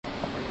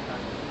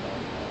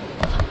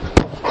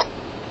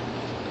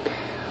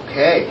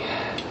Okay.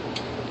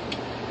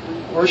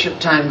 Worship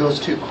time goes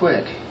too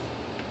quick.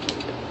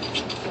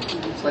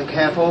 It's like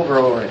half over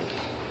already.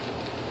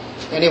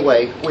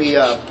 Anyway, we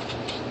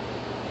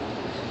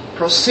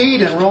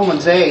proceed in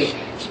Romans 8.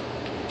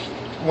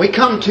 We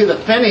come to the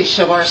finish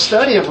of our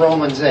study of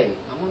Romans 8.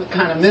 I'm going to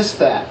kind of miss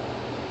that.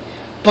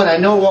 But I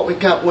know what we've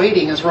got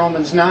waiting is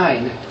Romans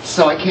 9,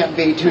 so I can't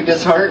be too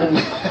disheartened.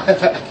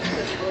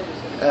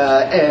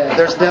 And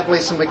there's definitely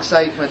some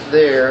excitement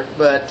there.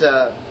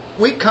 But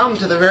we come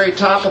to the very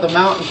top of the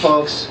mountain,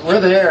 folks. We're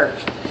there.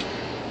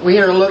 We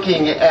are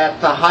looking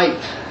at the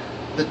height,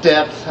 the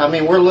depth. I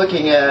mean, we're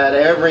looking at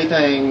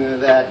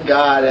everything that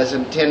God has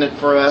intended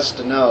for us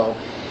to know.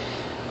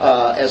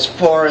 As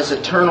far as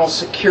eternal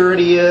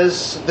security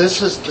is,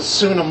 this is the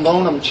Sunum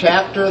Bonum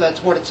chapter.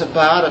 That's what it's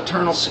about,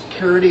 eternal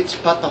security. It's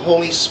about the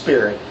Holy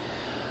Spirit.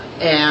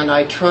 And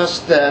I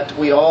trust that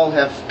we all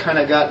have kind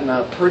of gotten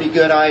a pretty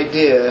good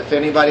idea. If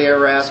anybody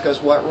ever asks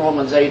us what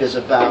Romans 8 is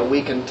about,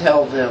 we can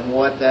tell them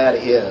what that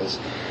is.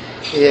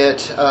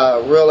 It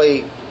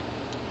really,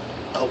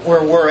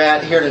 where we're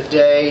at here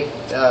today,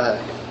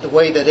 the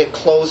way that it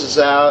closes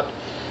out,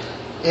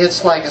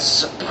 it's like a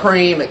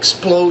supreme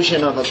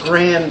explosion of a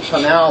grand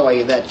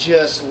finale that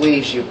just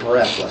leaves you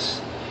breathless.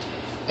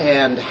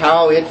 And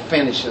how it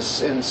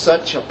finishes in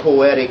such a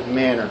poetic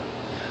manner.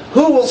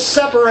 Who will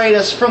separate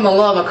us from the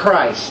love of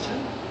Christ?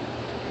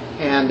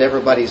 And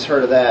everybody's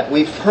heard of that.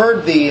 We've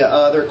heard the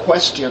other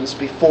questions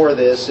before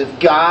this. If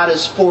God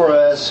is for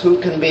us,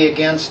 who can be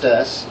against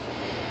us?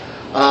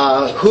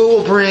 Who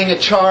will bring a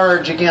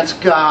charge against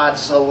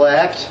God's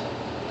elect?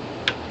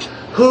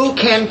 Who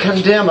can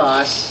condemn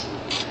us?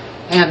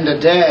 And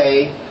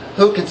today,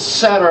 who can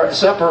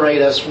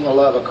separate us from the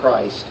love of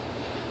Christ?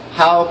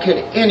 How could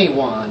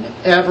anyone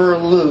ever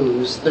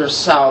lose their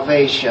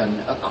salvation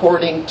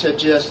according to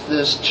just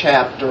this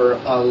chapter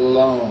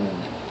alone?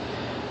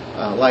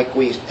 Like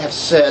we have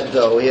said,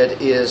 though, it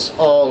is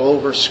all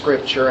over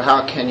Scripture.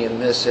 How can you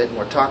miss it? And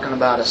we're talking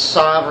about a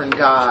sovereign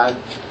God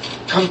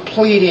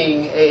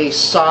completing a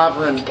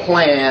sovereign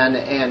plan,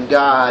 and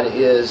God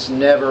is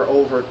never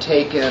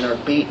overtaken or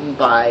beaten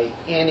by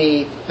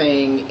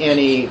anything,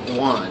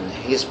 anyone.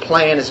 His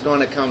plan is going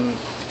to come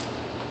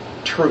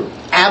true.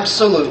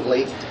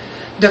 Absolutely.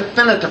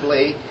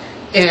 Definitively,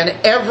 in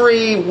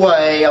every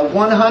way, a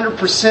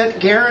 100%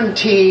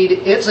 guaranteed,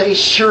 it's a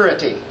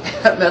surety.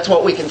 That's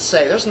what we can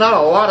say. There's not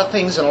a lot of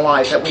things in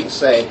life that we can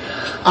say,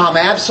 I'm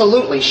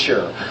absolutely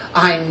sure.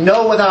 I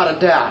know without a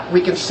doubt.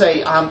 We can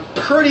say, I'm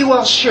pretty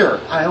well sure.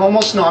 I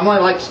almost know. I'm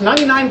like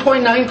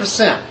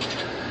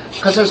 99.9%.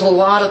 Because there's a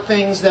lot of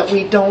things that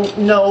we don't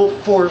know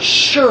for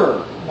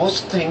sure.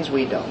 Most things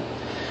we don't.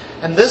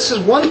 And this is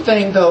one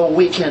thing, though,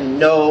 we can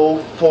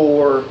know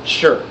for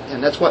sure.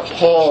 And that's what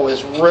Paul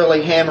is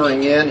really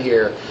hammering in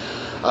here.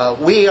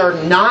 We are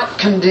not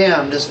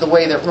condemned, is the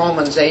way that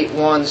Romans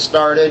 8:1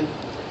 started.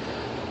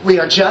 We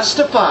are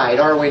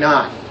justified, are we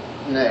not?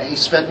 He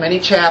spent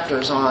many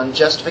chapters on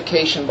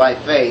justification by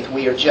faith.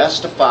 We are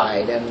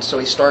justified. And so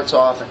he starts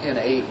off in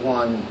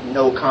 8:1,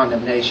 no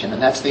condemnation.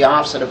 And that's the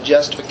opposite of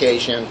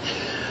justification.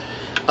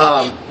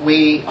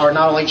 We are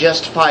not only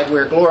justified, we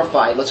are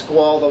glorified. Let's go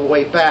all the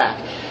way back.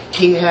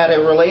 He had a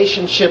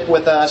relationship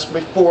with us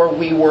before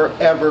we were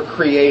ever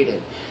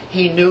created.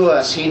 He knew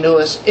us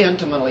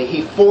intimately.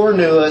 He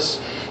foreknew us.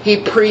 He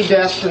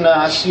predestined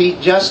us. He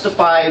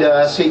justified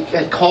us. He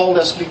had called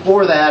us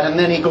before that, and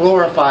then He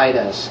glorified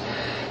us.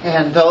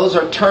 And those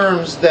are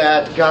terms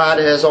that God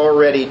has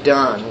already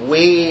done.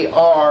 We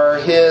are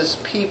His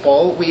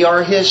people. We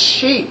are His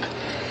sheep.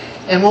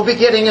 And we'll be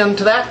getting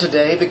into that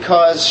today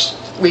because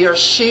we are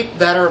sheep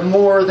that are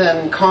more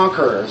than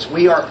conquerors.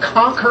 We are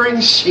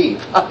conquering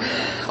sheep.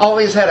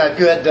 Always had a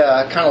good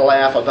kind of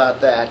laugh about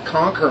that.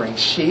 Conquering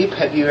sheep.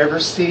 Have you ever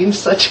seen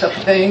such a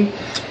thing?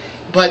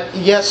 But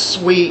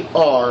yes, we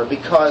are,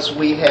 because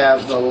we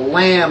have the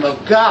Lamb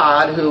of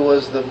God, who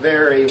was the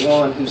very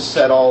one who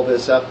set all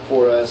this up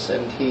for us,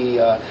 and He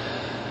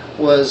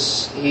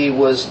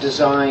was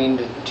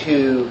designed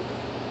to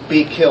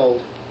be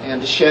killed and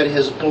to shed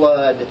His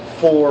blood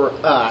for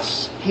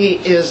us. He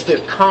is the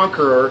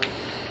conqueror.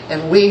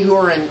 And we who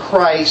are in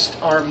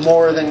Christ are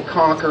more than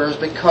conquerors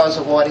because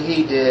of what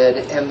He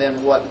did and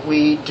then what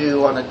we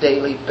do on a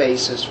daily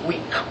basis.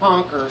 We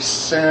conquer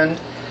sin,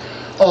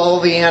 all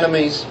the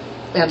enemies.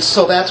 And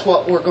so that's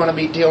what we're going to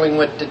be dealing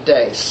with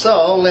today.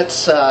 So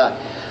let's grab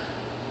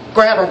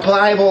our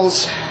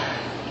Bibles.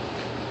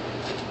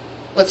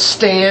 Let's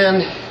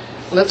stand.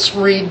 Let's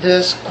read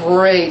this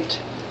great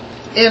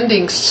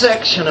ending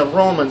section of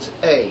Romans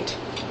 8.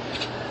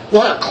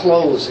 What a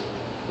closing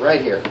right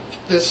here.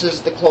 This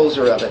is the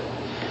closer of it.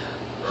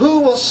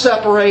 Who will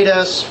separate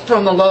us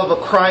from the love of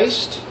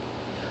Christ?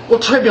 Will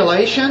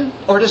tribulation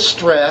or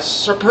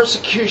distress or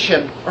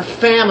persecution or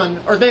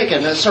famine or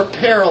nakedness or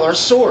peril or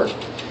sword?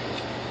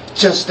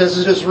 Just as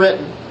it is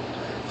written,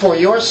 for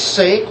your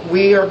sake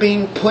we are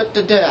being put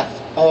to death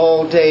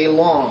all day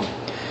long.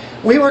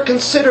 We were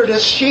considered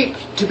as sheep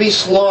to be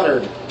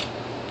slaughtered.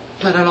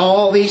 But in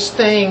all these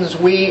things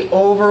we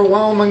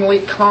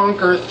overwhelmingly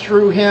conquer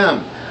through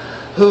Him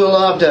who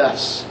loved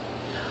us.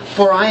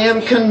 For I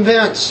am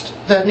convinced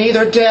that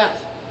neither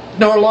death,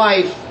 nor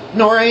life,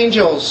 nor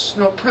angels,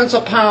 nor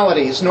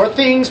principalities, nor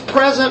things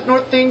present,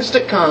 nor things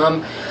to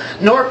come,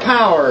 nor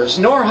powers,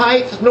 nor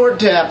height, nor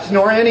depth,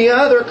 nor any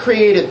other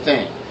created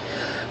thing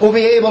will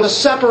be able to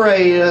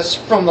separate us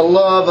from the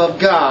love of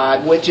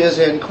God, which is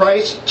in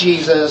Christ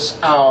Jesus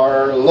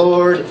our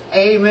Lord.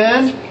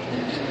 Amen.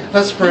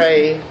 Let's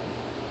pray.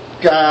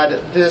 God,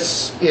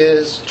 this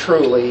is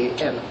truly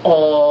an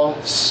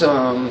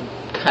awesome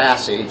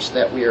passage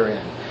that we are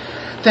in.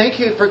 Thank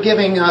you for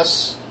giving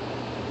us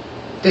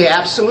the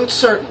absolute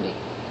certainty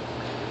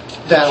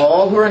that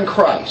all who are in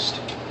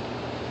Christ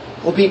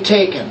will be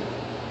taken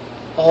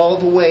all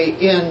the way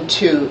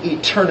into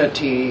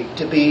eternity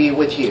to be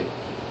with you.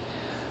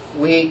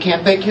 We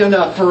can't thank you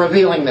enough for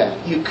revealing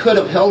that. You could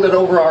have held it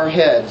over our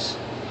heads.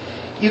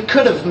 You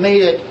could have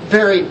made it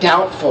very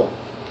doubtful.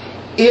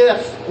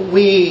 If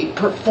we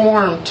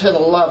perform to the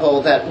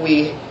level that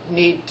we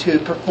need to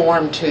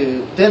perform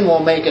to, then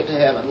we'll make it to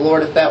heaven.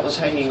 Lord, if that was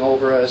hanging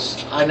over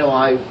us, I know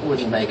I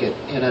wouldn't make it,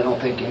 and I don't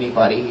think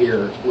anybody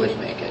here would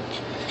make it.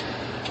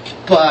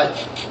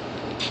 But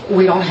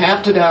we don't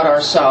have to doubt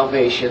our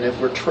salvation if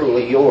we're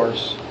truly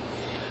yours.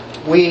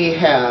 We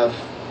have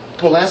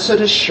blessed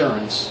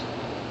assurance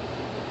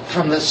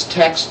from this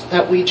text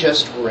that we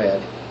just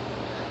read.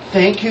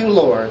 Thank you,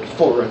 Lord,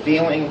 for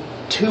revealing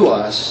to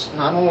us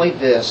not only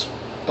this,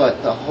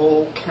 but the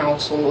whole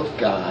counsel of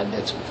God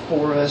that's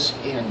before us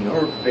in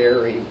your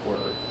very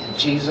word. In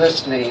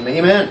Jesus' name,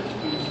 amen.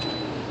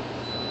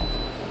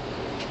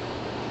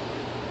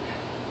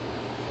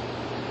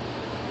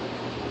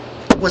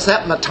 Was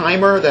that my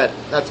timer that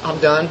I'm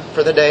done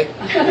for the day?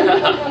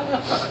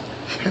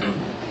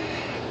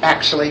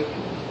 Actually,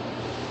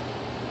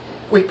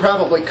 we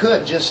probably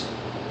could just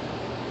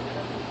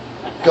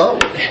go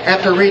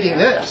after reading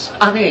this.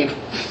 I mean,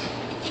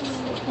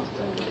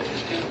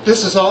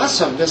 this is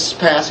awesome, this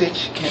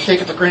passage. Can't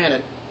take it for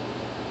granted.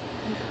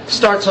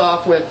 Starts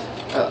off with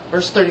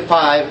verse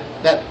 35.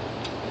 That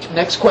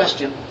next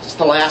question, it's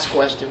the last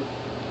question.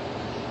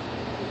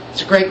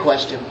 It's a great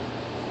question.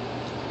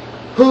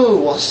 Who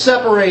will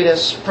separate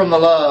us from the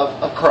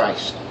love of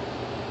Christ?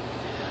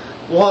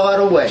 What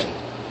a way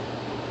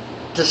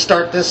to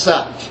start this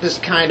up, this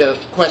kind of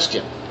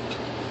question.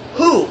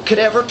 Who could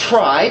ever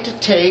try to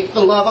take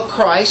the love of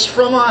Christ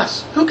from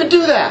us? Who could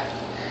do that?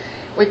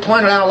 We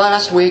pointed out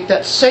last week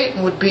that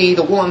Satan would be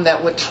the one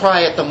that would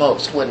try it the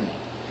most, wouldn't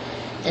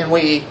he? And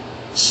we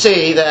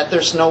see that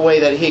there's no way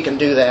that he can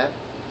do that.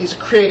 He's a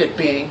created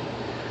being.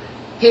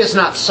 He is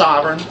not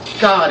sovereign.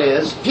 God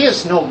is. He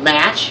is no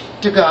match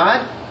to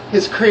God,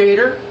 his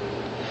creator.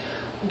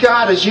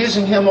 God is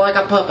using him like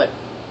a puppet.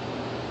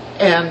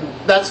 And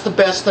that's the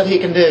best that he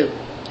can do.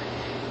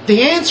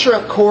 The answer,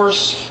 of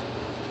course,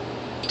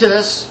 to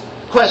this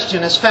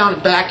question is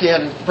found back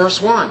in verse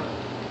 1.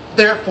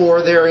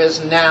 Therefore, there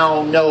is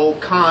now no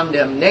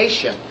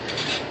condemnation.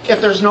 If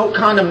there's no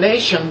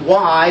condemnation,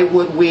 why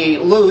would we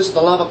lose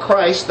the love of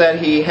Christ that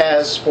He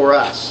has for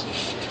us?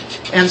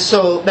 And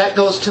so that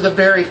goes to the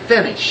very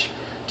finish.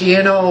 Do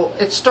you know,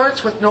 it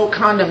starts with no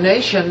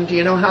condemnation. Do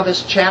you know how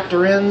this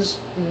chapter ends?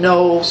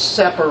 No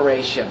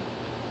separation.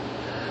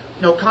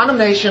 No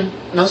condemnation,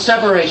 no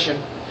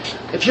separation.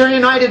 If you're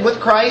united with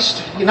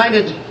Christ,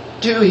 united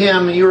to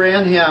Him, you're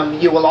in Him,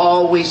 you will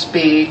always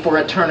be for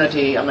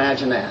eternity.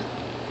 Imagine that.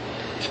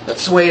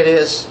 That's the way it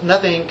is.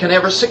 Nothing can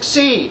ever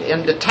succeed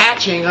in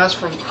detaching us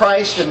from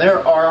Christ, and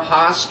there are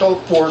hostile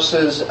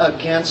forces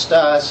against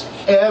us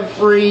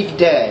every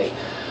day.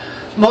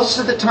 Most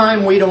of the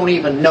time we don't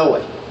even know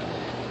it.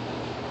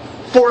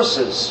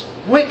 Forces,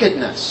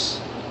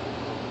 wickedness,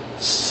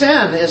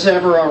 sin is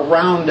ever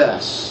around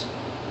us.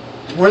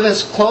 We're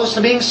this close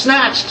to being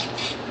snatched,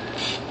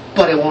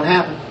 but it won't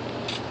happen.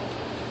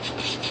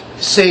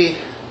 See,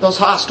 those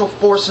hostile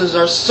forces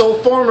are so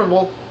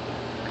formidable.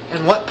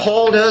 And what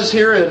Paul does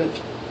here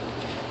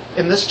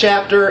in this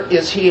chapter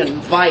is he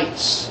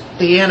invites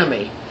the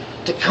enemy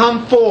to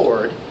come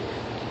forward,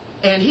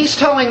 and he's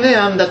telling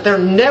them that they're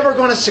never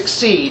going to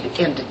succeed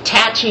in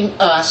detaching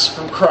us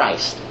from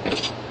Christ.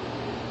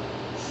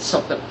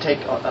 Something to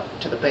take up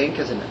to the bank,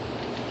 isn't it?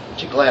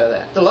 Aren't you glad of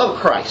that? The love of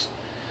Christ.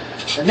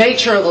 The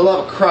nature of the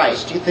love of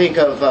Christ. You think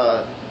of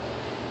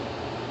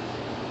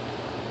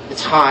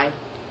it's high,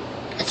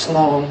 it's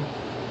long,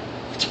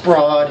 it's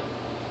broad,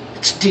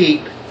 it's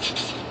deep.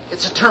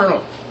 It's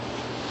eternal.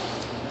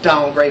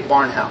 Donald Great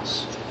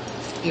Barnhouse.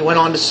 He went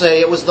on to say,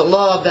 it was the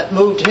love that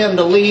moved Him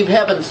to leave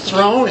heaven's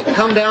throne and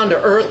come down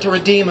to earth to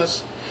redeem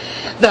us.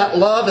 That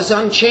love is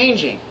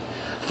unchanging,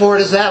 for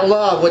it is that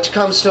love which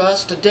comes to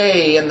us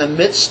today in the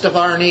midst of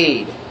our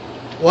need,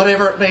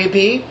 whatever it may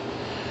be.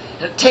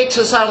 And it takes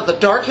us out of the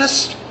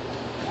darkness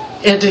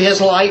into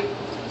His light,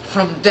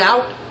 from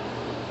doubt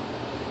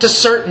to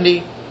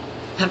certainty,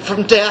 and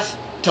from death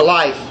to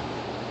life.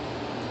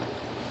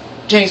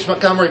 James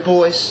Montgomery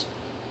Boyce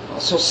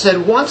also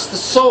said, once the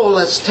soul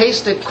has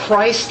tasted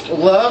Christ's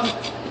love,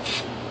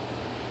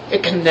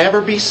 it can never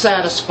be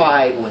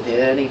satisfied with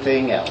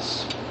anything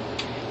else.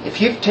 If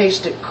you've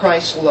tasted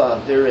Christ's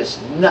love, there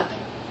is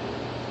nothing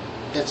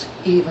that's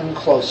even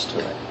close to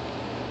it.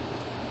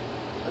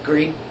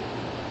 Agreed?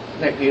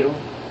 Isn't that beautiful?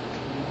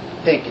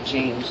 Thank you,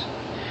 James.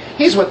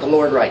 He's with the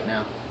Lord right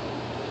now.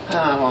 I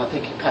don't know, I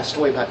think he passed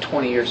away about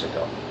 20 years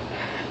ago.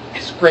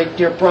 He's a great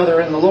dear brother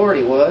in the Lord,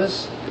 he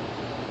was.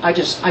 I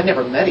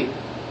never met him,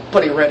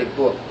 but he read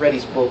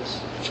his books,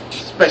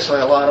 especially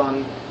a lot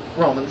on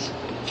Romans,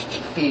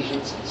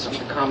 Ephesians, and some of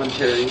the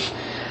commentaries.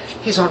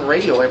 He's on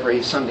radio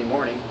every Sunday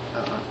morning.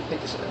 I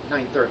think it's at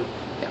 9:30.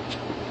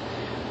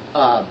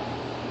 Yeah.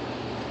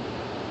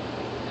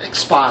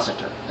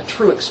 Expositor, a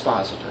true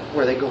expositor,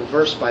 where they go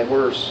verse by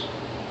verse,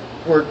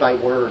 word by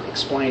word,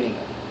 explaining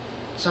it.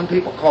 Some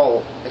people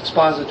call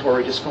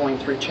expository just going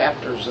through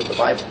chapters of the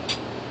Bible.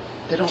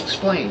 They don't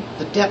explain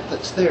the depth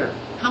that's there.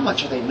 How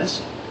much are they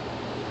missing?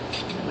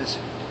 They're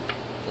missing.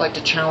 I'd like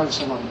to challenge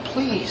someone,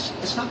 please,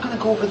 it's not going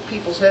to go over the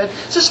people's head.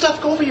 Does this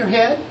stuff go over your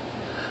head?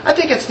 I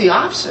think it's the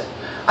opposite.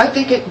 I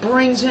think it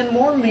brings in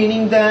more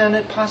meaning than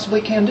it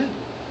possibly can do.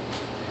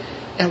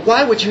 And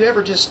why would you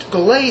ever just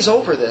glaze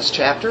over this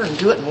chapter and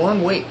do it in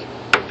 1 week?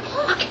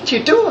 How can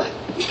you do it?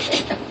 You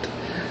can't.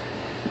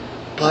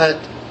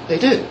 But they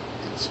do.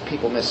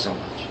 People miss so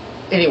much.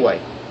 Anyway,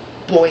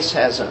 Boyce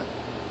has a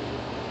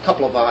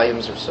couple of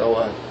volumes or so,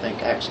 I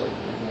think, actually.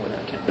 More than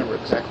I can't remember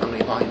exactly how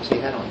many volumes he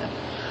had on that.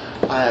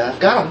 I've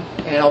got them,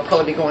 and I'll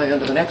probably be going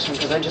into the next one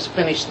because I just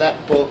finished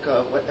that book.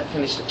 I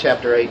finished at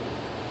chapter 8.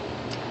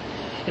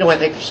 I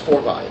think there's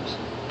 4 volumes.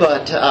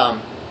 But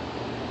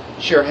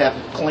sure have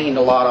cleaned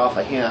a lot off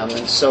of him.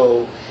 And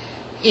so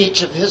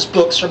each of his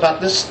books are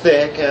about this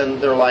thick,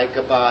 and they're like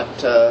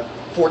about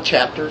 4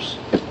 chapters.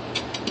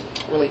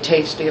 Really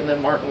tasty. And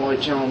then Martin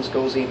Lloyd-Jones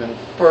goes even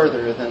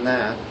further than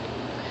that.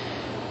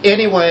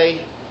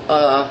 Anyway,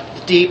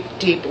 deep,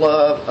 deep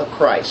love of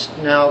Christ.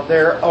 Now,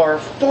 there are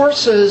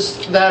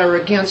forces that are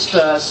against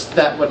us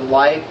that would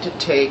like to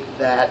take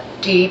that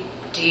deep,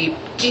 deep,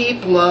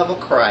 deep love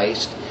of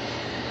Christ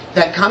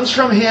that comes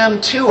from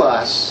Him to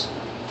us.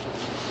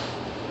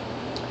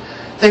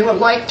 They would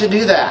like to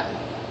do that.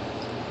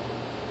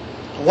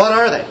 What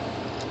are they?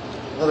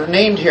 Well, they're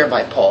named here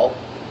by Paul.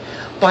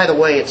 By the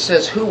way, it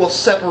says, who will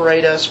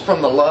separate us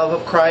from the love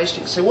of Christ?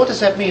 You can say, what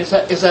does that mean? Is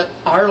that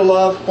our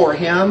love for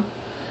Him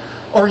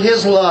or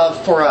His love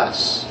for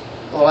us?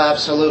 Well,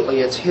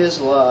 absolutely. It's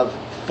His love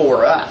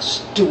for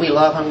us. Do we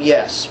love Him?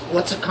 Yes.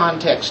 What's the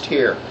context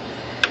here?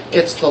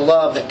 It's the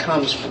love that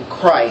comes from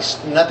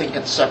Christ. Nothing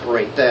can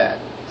separate that.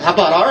 How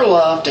about our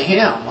love to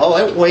Him? Oh,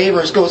 it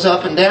wavers, goes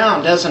up and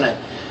down, doesn't it?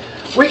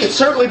 We could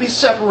certainly be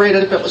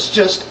separated if it was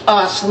just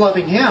us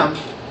loving Him,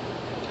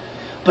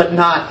 but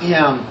not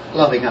Him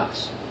loving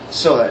us.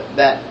 So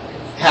that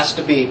has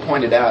to be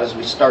pointed out as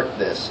we start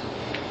this.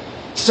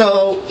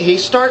 So he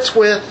starts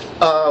with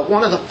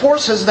one of the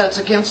forces that's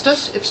against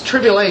us. It's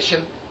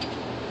tribulation.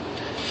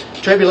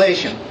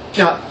 Tribulation.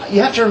 Now,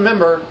 you have to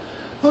remember,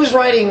 who's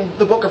writing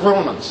the book of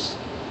Romans?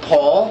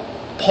 Paul.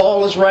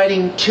 Paul is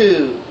writing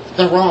to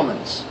the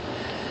Romans.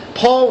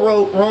 Paul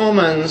wrote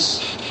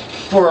Romans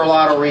for a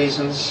lot of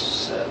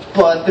reasons,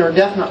 but there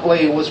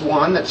definitely was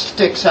one that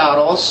sticks out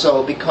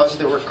also because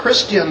there were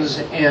Christians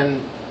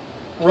in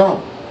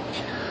Rome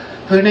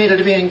who needed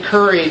to be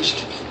encouraged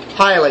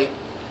highly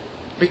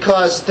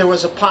because there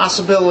was a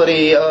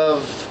possibility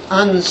of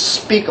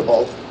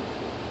unspeakable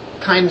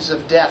kinds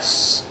of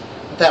deaths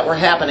that were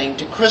happening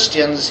to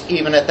Christians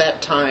even at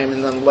that time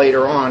and then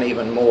later on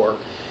even more.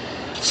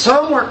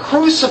 Some were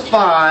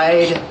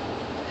crucified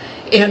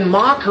in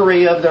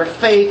mockery of their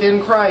faith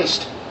in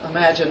Christ.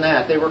 Imagine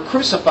that. They were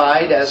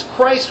crucified as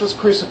Christ was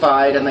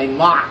crucified, and they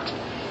mocked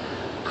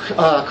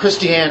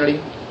Christianity,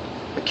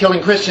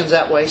 killing Christians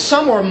that way.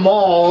 Some were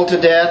mauled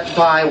to death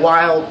by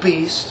wild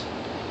beasts.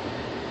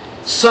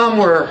 Some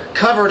were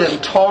covered in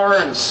tar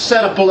and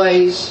set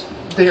ablaze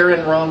there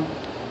in Rome.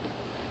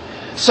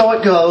 So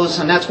it goes,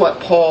 and that's what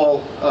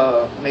Paul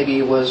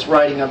maybe was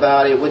writing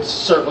about. It would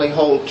certainly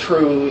hold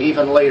true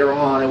even later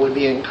on. It would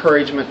be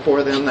encouragement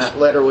for them, that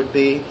letter would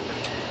be.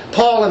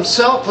 Paul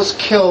himself was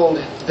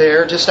killed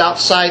there just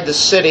outside the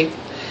city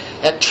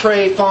at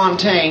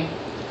Tré-Fontaine.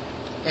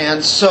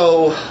 And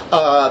so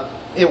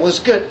it was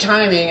good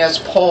timing as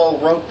Paul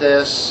wrote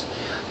this.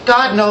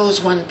 God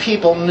knows when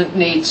people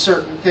need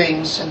certain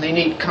things and they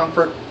need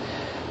comfort.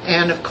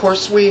 And of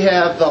course we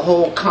have the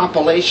whole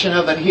compilation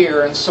of it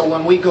here. And so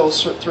when we go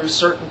through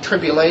certain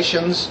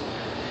tribulations,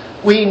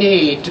 we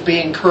need to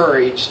be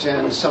encouraged.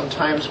 And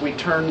sometimes we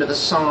turn to the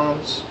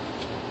Psalms.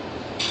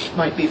 It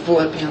might be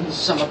Philippians,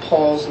 some of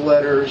Paul's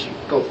letters. You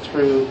go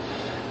through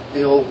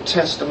the Old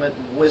Testament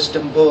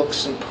wisdom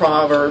books and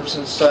Proverbs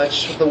and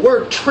such. The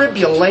word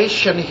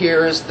tribulation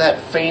here is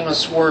that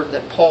famous word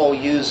that Paul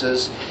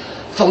uses.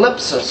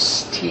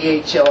 Thlipsis,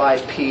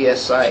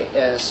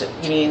 Thlipsis.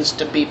 It means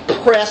to be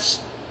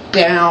pressed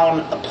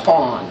down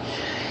upon.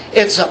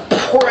 It's a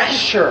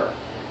pressure.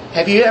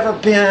 Have you ever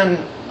been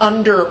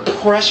under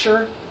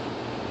pressure?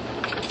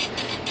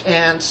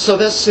 And so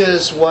this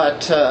is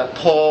what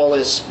Paul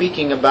is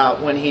speaking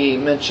about when he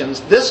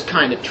mentions this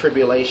kind of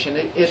tribulation.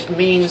 It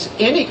means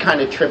any kind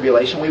of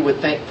tribulation. We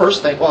would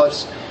first think, well,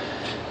 it's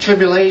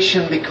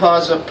Tribulation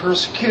because of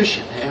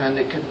persecution, and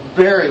it could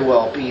very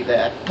well be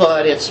that.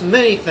 But it's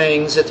many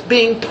things. It's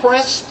being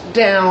pressed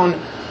down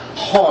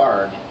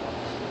hard.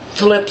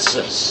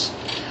 Thlipsis.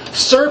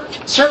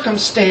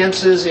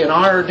 Circumstances in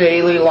our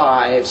daily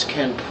lives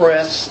can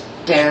press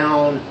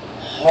down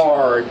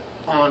hard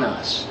on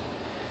us.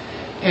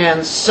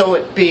 And so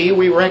it be,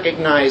 we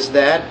recognize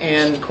that.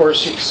 And of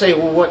course you say,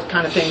 well, what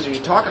kind of things are you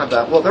talking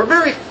about? Well, they're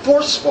very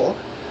forceful.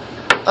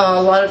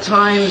 A lot of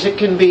times it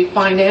can be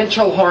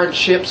financial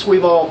hardships.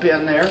 We've all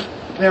been there.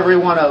 Every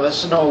one of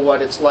us know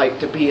what it's like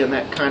to be in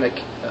that kind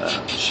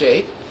of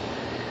shape.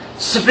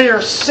 Severe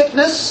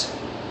sickness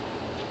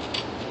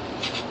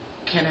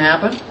can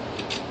happen.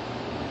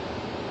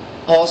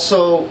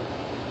 Also,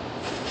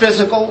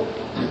 physical,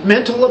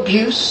 mental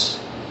abuse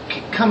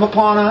can come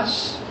upon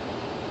us.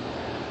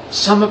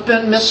 Some have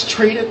been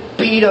mistreated,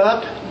 beat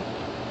up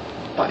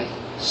by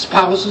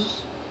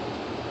spouses.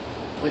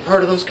 We've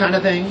heard of those kind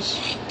of things.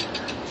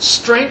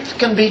 Strength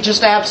can be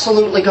just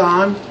absolutely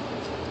gone.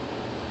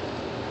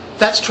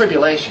 That's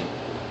tribulation.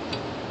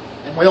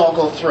 And we all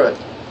go through it.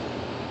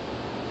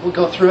 We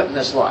go through it in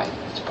this life.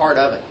 It's part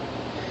of it.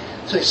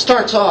 So it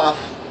starts off,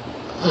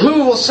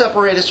 who will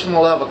separate us from the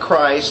love of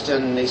Christ?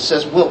 And he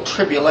says, will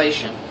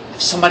tribulation.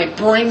 If somebody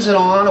brings it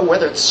on, or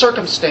whether it's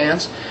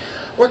circumstance,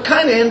 we're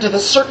kind of into the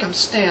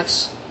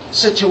circumstance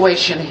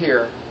situation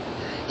here.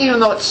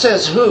 Even though it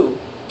says who.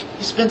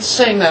 He's been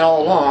saying that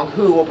all along.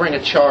 Who will bring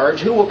a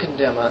charge? Who will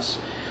condemn us?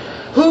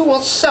 Who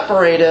will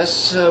separate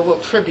us?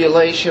 Will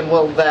tribulation,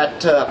 will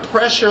that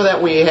pressure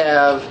that we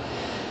have,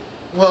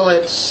 will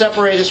it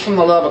separate us from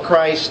the love of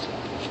Christ?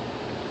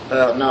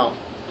 No.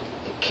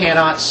 It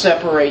cannot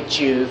separate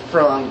you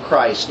from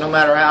Christ. No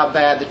matter how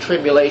bad the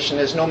tribulation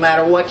is, no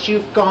matter what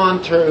you've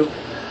gone through,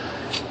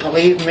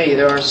 believe me,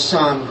 there are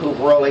some who've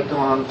really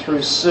gone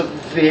through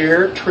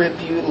severe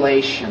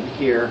tribulation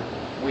here.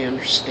 We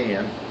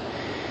understand.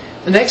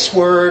 The next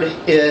word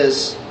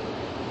is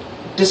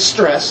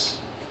distress.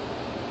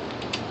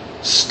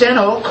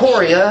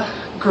 Stenochoria,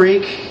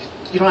 Greek,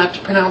 you don't have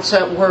to pronounce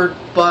that word,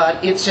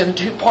 but it's in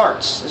two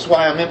parts, is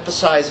why I'm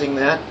emphasizing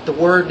that. The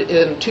word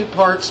in two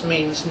parts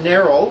means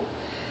narrow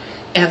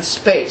and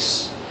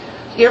space.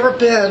 You ever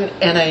been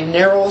in a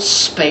narrow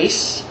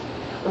space?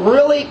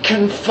 Really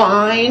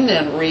confined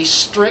and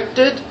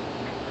restricted?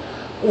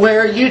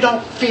 Where you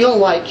don't feel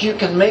like you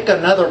can make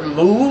another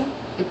move?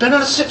 You've been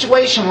in a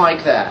situation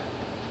like that.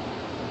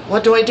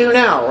 What do I do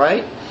now,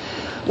 right?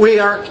 We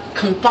are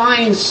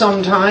confined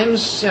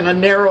sometimes in a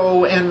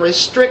narrow and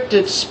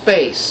restricted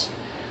space.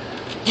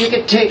 You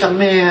could take a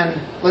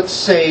man, let's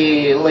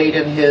say late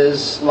in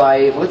his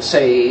life, let's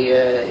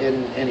say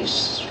in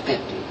his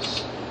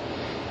 50s,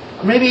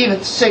 or maybe even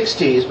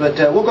 60s, but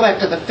we'll go back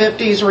to the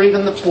 50s or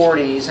even the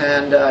 40s,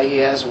 and he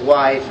has a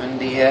wife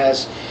and he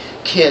has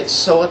kids,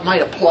 so it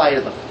might apply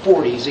to the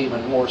 40s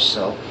even more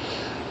so.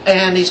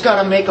 And he's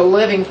got to make a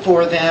living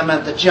for them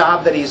at the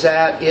job that he's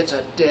at. It's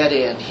a dead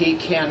end. He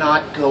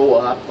cannot go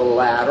up the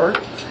ladder.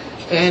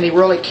 And he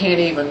really can't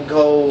even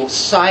go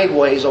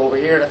sideways over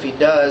here. And if he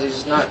does,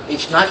 he's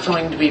not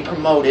going to be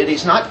promoted.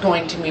 He's not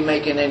going to be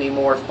making any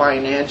more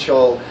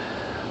financial,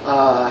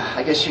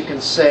 I guess you can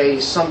say,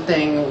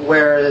 something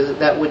where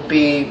that would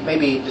be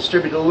maybe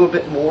distributed a little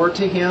bit more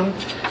to him.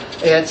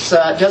 It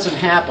doesn't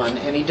happen.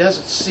 And he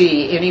doesn't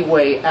see any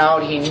way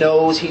out. He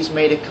knows he's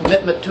made a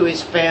commitment to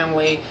his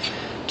family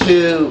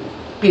to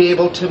be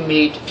able to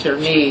meet their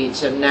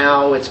needs, and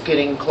now it's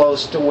getting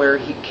close to where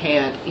he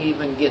can't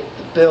even get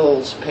the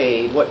bills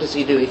paid. What does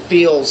he do? He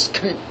feels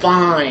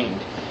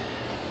confined.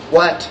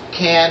 What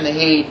can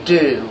he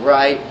do,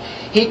 right?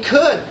 He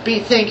could be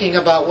thinking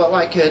about, well,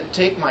 I could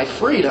take my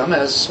freedom,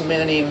 as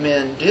many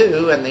men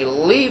do, and they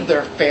leave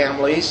their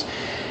families,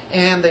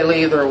 and they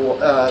leave their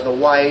the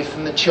wife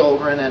and the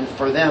children, and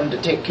for them to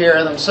take care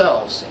of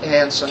themselves.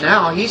 And so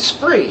now he's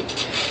free.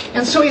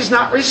 And so he's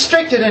not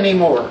restricted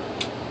anymore.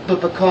 But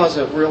because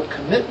of real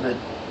commitment,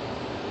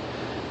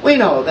 we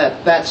know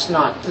that that's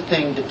not the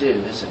thing to do,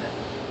 isn't it?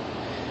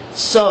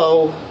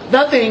 So,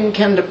 nothing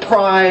can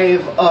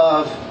deprive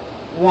of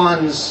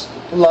one's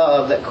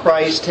love that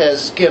Christ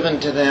has given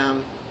to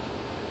them,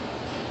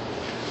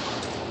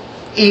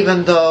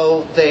 even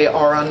though they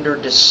are under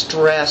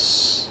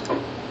distress.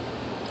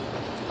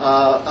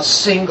 A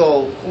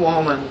single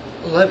woman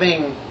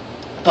living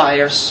by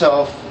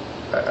herself,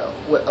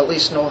 at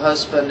least no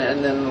husband,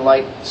 and then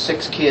like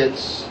 6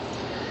 kids,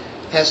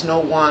 has no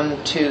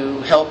one to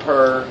help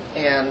her,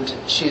 and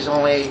she's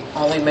only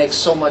makes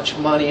so much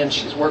money, and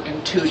she's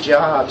working 2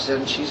 jobs,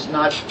 and she's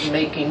not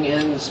making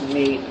ends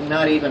meet,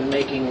 not even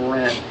making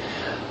rent.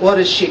 What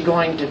is she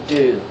going to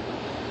do?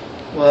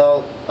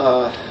 Well,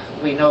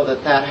 we know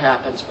that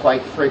happens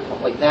quite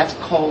frequently. That's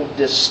called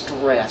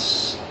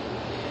distress.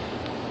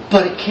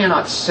 But it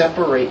cannot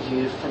separate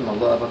you from the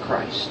love of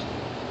Christ.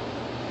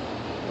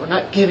 We're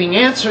not giving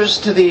answers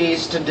to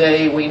these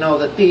today. We know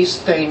that these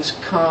things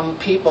come,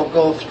 people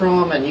go through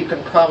them, and you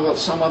can probably,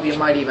 some of you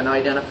might even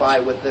identify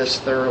with this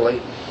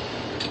thoroughly.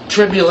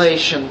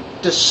 Tribulation,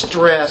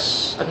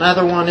 distress.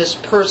 Another one is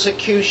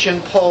persecution,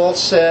 Paul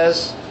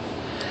says.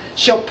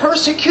 Shall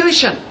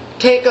persecution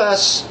take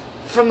us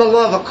from the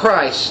love of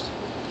Christ?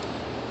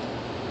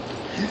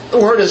 The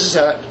word is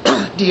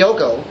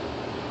diogo.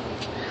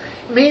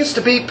 It means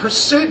to be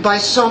pursued by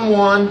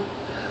someone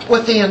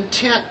with the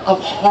intent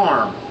of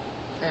harm.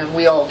 And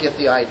we all get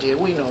the idea.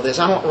 We know this.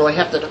 I don't really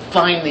have to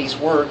define these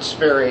words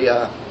very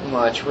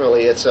much,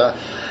 really. This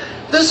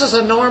is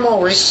a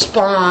normal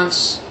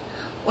response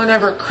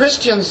whenever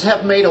Christians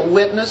have made a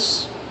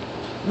witness,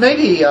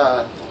 maybe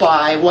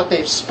by what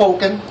they've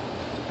spoken,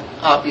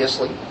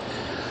 obviously,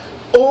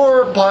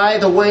 or by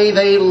the way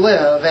they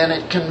live, and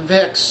it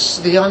convicts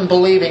the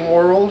unbelieving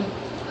world.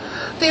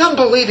 The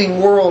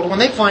unbelieving world, when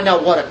they find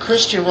out what a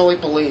Christian really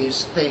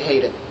believes, they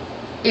hate it.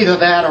 Either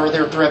that or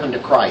they're driven to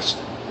Christ.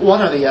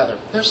 One or the other.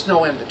 There's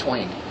no in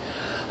between.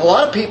 A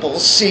lot of people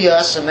see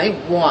us and they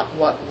want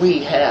what we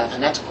have,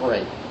 and that's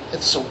great.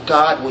 And so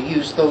God will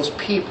use those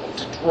people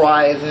to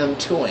drive them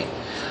to Him.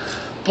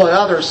 But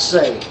others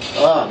say,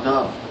 oh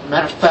no.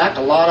 Matter of fact,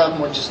 a lot of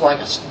them would just like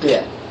us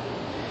dead.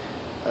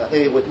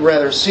 They would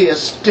rather see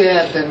us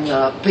dead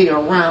than be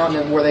around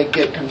and where they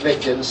get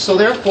convicted. And so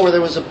therefore there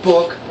was a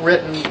book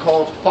written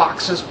called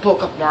Fox's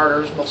Book of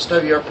Martyrs. Most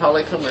of you are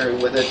probably familiar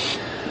with it.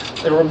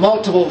 There were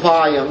multiple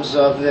volumes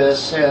of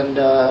this, and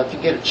if you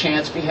get a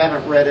chance, if you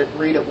haven't read it,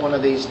 read it one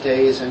of these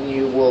days, and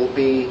you will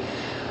be,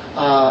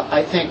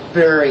 I think,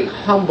 very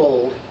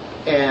humbled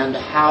and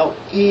how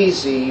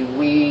easy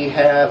we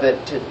have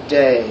it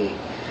today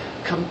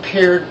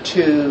compared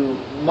to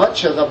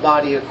much of the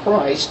body of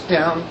Christ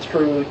down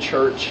through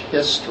church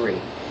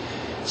history.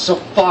 So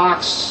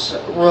Fox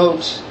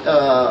wrote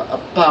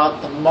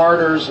about the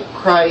martyrs of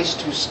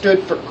Christ who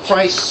stood for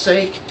Christ's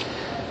sake.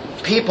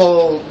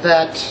 People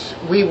that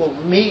we will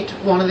meet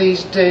one of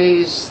these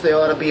days, they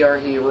ought to be our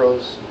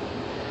heroes,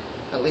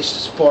 at least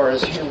as far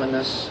as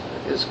humanness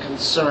is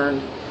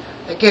concerned.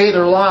 They gave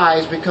their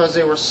lives because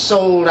they were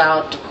sold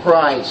out to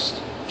Christ.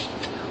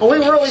 Are we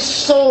really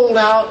sold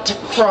out to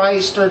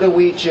Christ, or do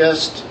we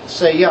just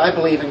say, yeah, I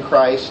believe in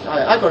Christ,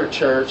 I go to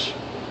church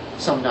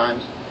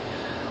sometimes?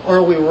 Or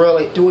do we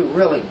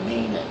really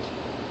mean it?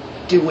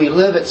 Do we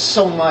live it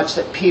so much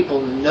that people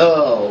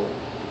know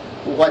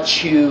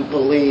what you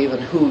believe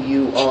and who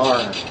you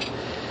are?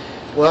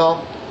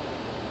 Well,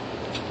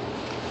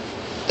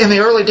 in the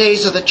early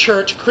days of the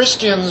church,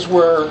 Christians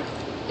were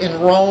in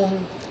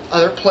Rome,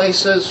 other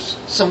places.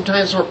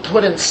 Sometimes were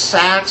put in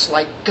sacks,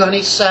 like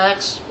gunny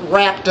sacks,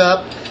 wrapped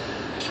up,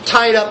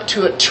 tied up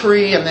to a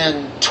tree, and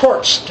then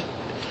torched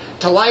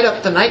to light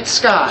up the night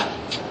sky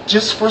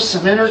just for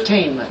some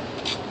entertainment.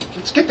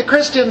 Let's get the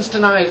Christians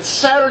tonight. It's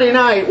Saturday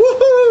night.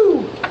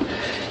 Woohoo!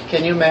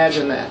 Can you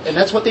imagine that? And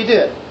that's what they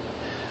did.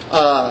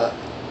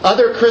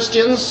 Other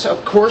Christians,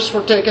 of course,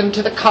 were taken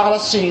to the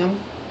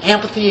Colosseum,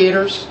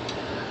 amphitheaters.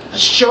 A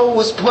show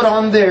was put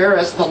on there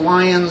as the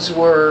lions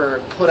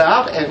were put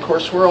out. And, of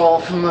course, we're all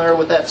familiar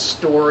with that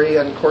story.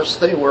 And, of course,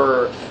 they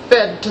were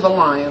fed to the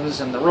lions,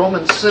 and the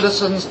Roman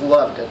citizens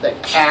loved it. They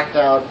packed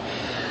out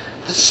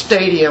the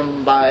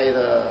stadium by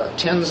the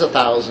tens of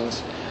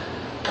thousands.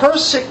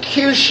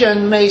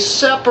 Persecution may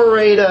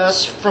separate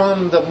us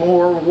from the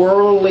more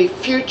worldly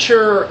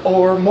future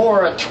or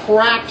more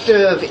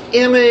attractive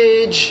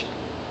image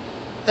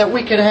that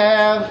we could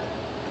have.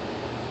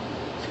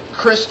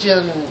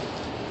 Christian,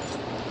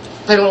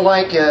 feel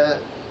like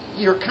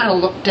you're kind of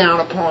looked down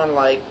upon,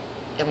 like,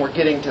 and we're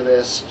getting to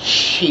this,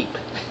 sheep.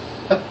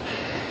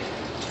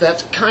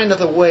 That's kind of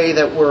the way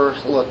that we're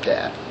looked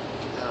at.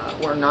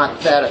 We're not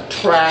that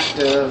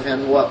attractive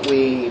in what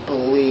we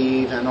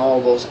believe and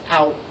all those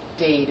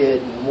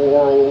outdated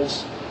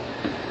morals.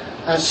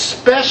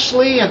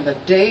 Especially in the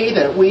day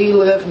that we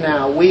live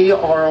now, we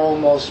are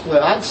almost,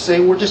 well, I'd say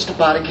we're just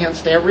about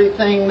against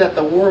everything that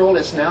the world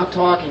is now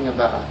talking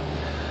about.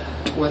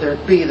 Whether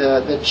it be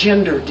the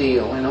gender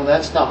deal,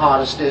 that's the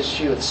hottest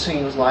issue, it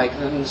seems like.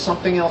 Then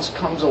something else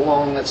comes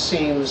along that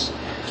seems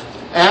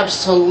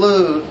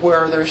absolute,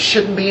 where there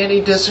shouldn't be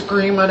any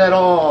disagreement at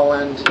all,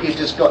 and it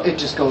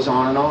just goes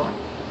on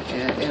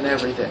and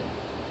everything.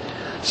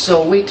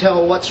 So we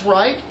tell what's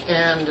right,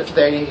 and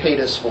they hate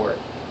us for it.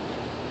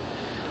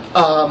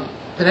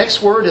 The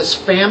next word is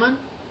famine.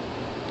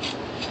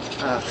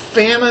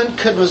 Famine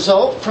could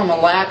result from a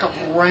lack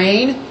of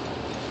rain,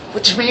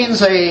 which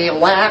means a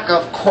lack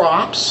of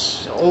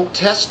crops. Old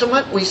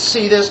Testament, we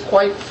see this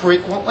quite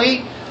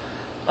frequently.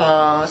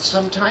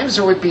 Sometimes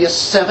there would be a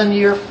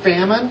 7-year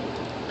famine.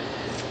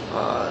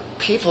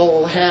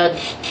 People had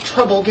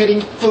trouble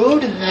getting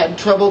food, had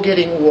trouble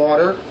getting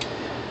water.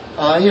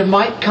 It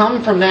might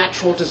come from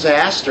natural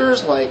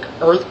disasters like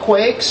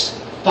earthquakes,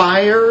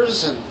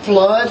 fires, and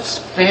floods.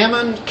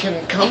 Famine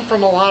can come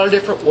from a lot of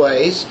different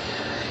ways.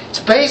 It's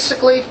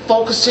basically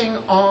focusing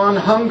on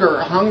hunger.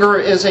 Hunger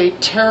is a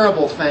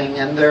terrible thing,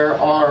 and there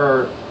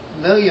are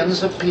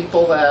millions of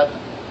people that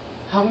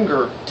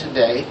hunger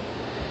today.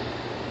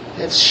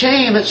 It's a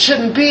shame. It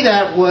shouldn't be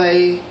that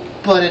way,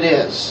 but it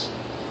is.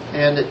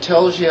 And it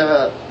tells you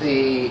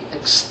the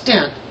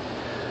extent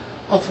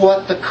of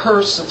what the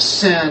curse of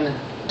sin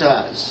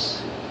does.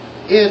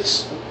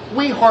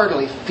 We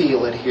hardly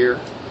feel it here.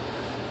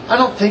 I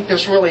don't think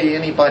there's really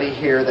anybody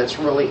here that's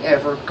really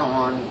ever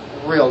gone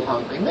real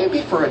hungry.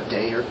 Maybe for a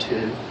day or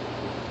two.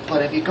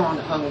 But have you gone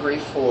hungry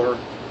for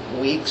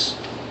weeks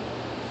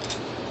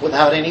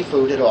without any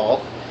food at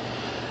all?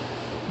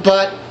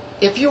 But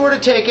if you were to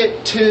take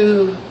it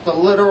to the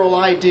literal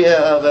idea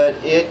of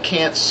it, it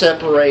can't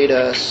separate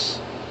us.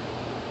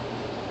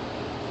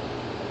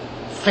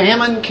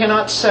 Famine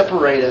cannot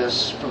separate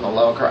us from the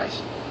love of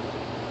Christ.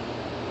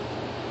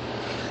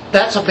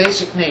 That's a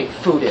basic need,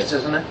 food is,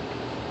 isn't it?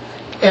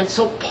 And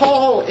so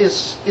Paul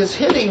is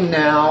hitting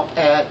now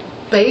at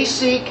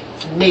basic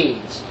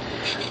needs.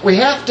 We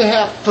have to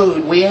have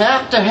food. We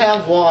have to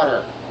have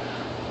water.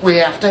 We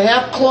have to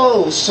have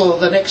clothes. So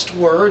the next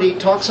word, he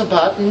talks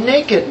about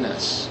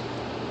nakedness.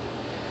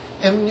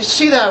 And when you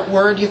see that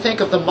word, you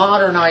think of the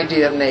modern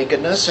idea of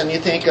nakedness, and you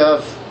think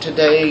of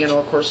today,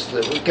 of course,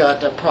 that we've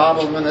got a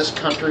problem in this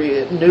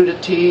country,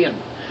 nudity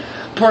and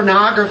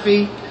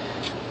pornography,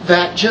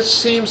 that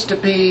just seems to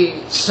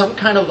be some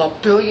kind of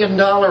 $1 billion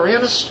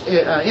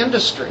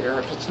industry, or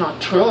if it's not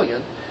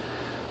trillion,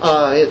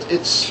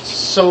 it's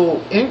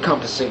so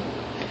encompassing.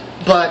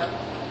 But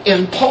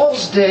in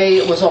Paul's day,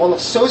 it was all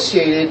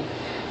associated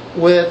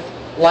with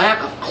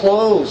lack of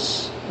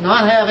clothes,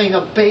 not having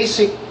a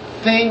basic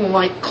thing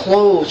like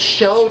clothes,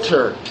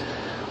 shelter.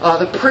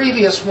 The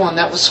previous one,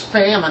 that was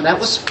famine, that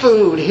was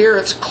food. Here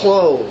it's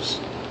clothes.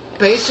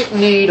 Basic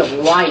need of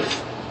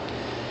life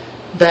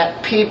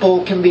that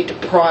people can be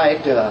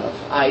deprived of.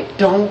 I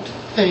don't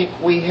think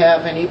we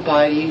have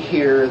anybody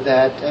here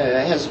that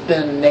has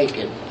been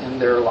naked in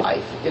their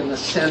life, in the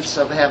sense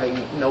of having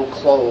no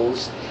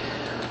clothes.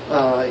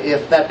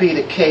 If that be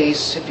the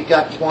case, if you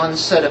got one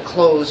set of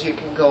clothes, you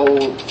can go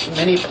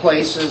many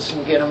places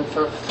and get them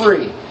for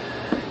free.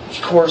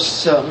 Of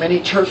course,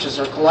 many churches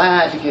are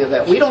glad to give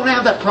that. We don't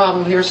have that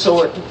problem here,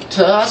 so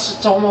to us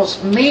it's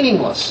almost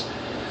meaningless.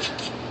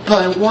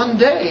 But one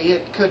day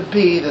it could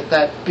be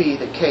that be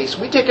the case.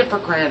 We take it for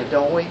granted,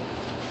 don't we?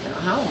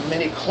 How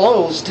many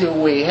clothes do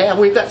we have?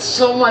 We've got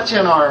so much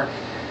in our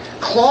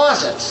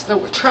closets that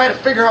we try to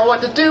figure out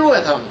what to do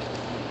with them.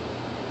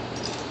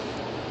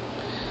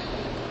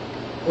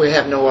 We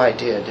have no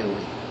idea, do we?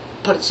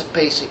 But it's a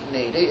basic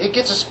need. It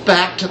gets us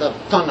back to the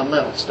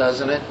fundamentals,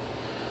 doesn't it?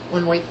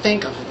 When we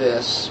think of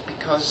this,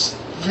 because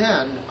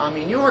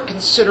then, you were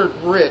considered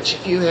rich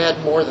if you had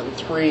more than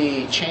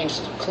 3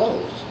 changes of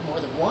clothes, more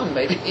than one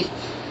maybe.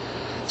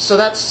 So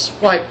that's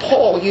why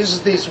Paul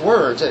uses these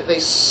words. They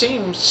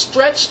seem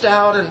stretched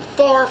out and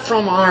far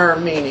from our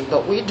meaning,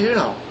 but we do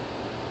know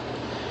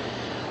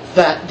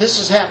that this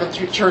has happened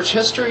through church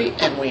history,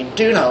 and we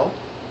do know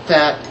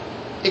that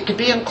it could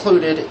be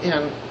included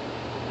in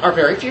our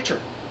very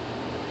future.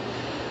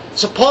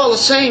 So Paul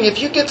is saying, if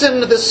you get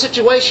into this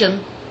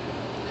situation,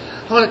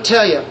 I want to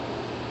tell you,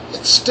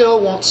 it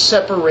still won't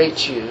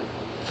separate you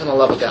from the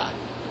love of God.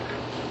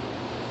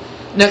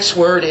 Next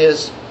word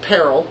is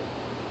peril.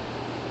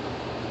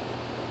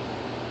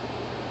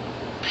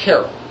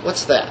 Peril.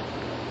 What's that?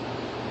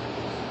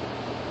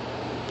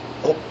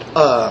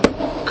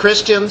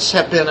 Christians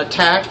have been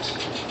attacked,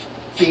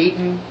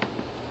 beaten,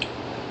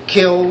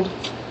 killed.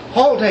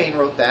 Haldane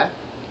wrote that.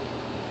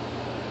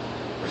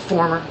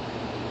 Reformer.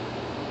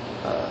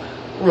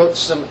 Wrote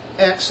some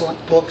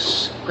excellent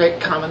books,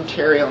 great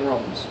commentary on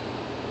Romans.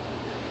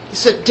 He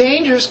said,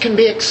 dangers can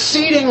be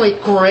exceedingly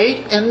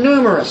great and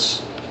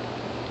numerous.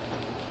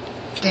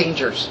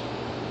 Dangers.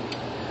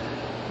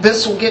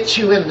 This will get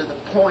you into the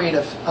point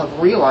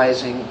of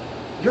realizing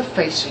you're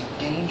facing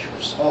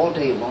dangers all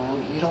day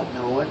long. You don't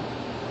know it.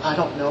 I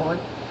don't know it.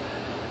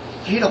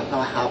 You don't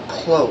know how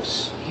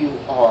close you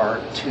are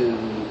to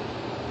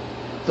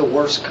the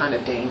worst kind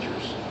of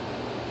dangers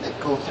that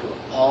go through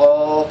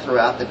all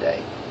throughout the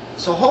day.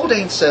 So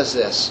Haldane says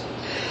this: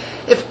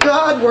 if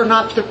God were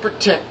not the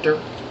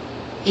protector,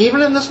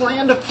 even in this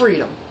land of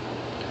freedom,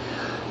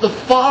 the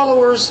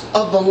followers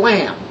of the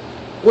Lamb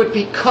would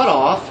be cut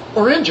off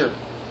or injured.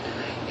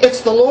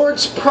 It's the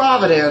Lord's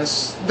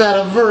providence that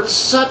averts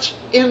such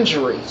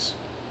injuries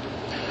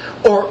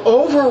or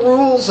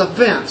overrules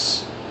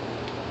events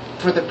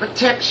for the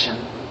protection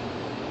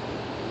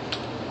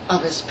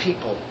of His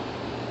people.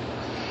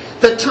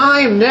 The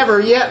time never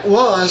yet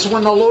was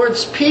when the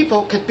Lord's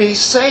people could be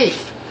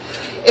safe.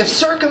 If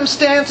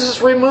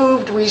circumstances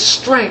removed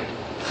restraint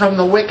from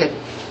the wicked,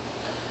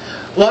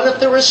 what if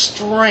the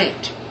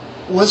restraint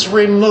was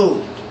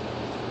removed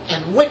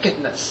and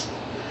wickedness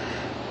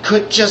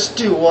could just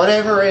do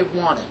whatever it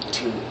wanted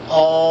to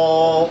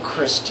all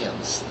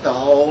Christians, the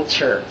whole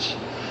church?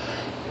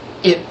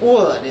 It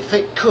would, if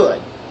it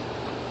could.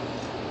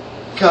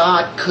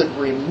 God could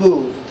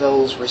remove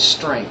those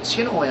restraints.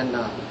 In 2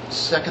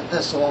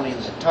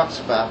 Thessalonians it talks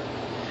about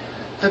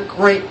the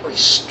great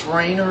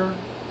restrainer,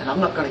 and I'm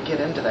not going to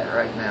get into that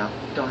right now.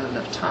 Don't have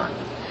enough time.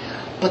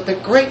 But the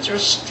great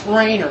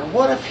restrainer,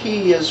 what if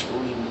He is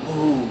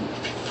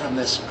removed from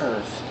this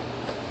earth?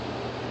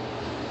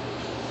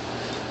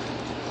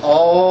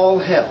 All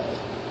hell,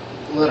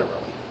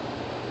 literally,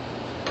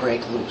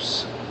 break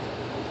loose.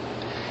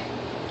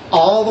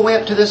 All the way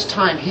up to this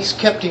time, He's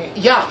kept it.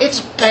 Yeah,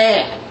 it's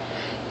bad.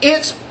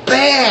 It's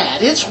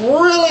bad. It's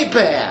really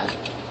bad.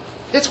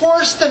 It's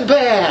worse than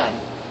bad.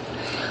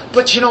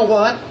 But you know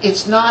what?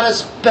 It's not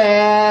as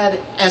bad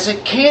as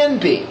it can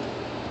be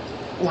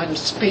when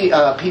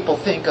people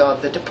think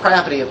of the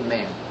depravity of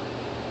man.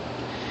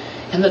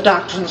 In the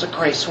doctrines of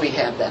grace we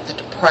have that, the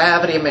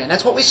depravity of man.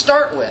 That's what we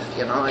start with.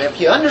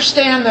 If you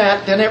understand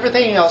that, then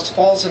everything else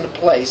falls into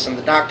place in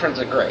the doctrines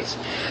of grace.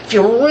 If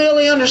you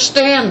really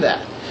understand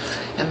that,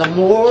 and the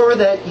more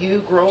that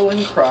you grow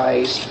in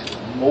Christ,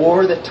 the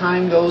more that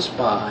time goes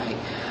by,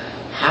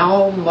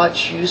 how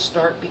much you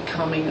start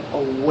becoming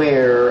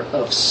aware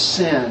of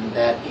sin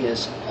that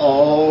is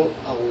all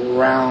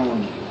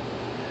around you.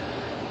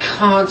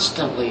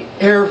 Constantly,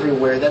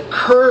 everywhere, the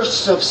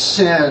curse of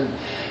sin.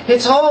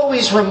 It's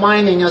always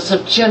reminding us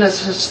of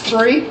Genesis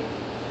 3.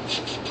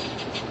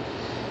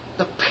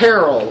 The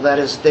peril that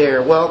is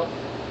there. Well,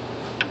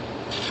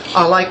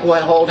 I like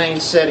what Haldane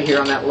said here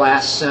on that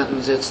last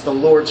sentence. It's the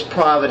Lord's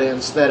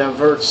providence that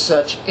averts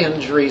such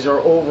injuries or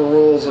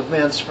overrules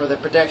events for the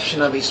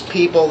protection of His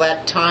people.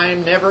 That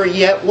time never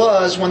yet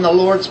was when the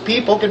Lord's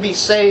people could be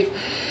safe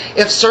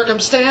if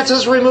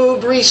circumstances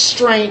removed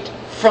restraint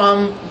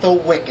from the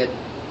wicked.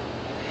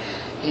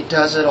 He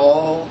does it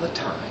all the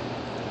time.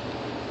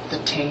 The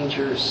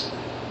dangers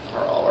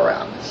are all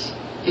around us,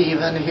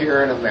 even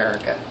here in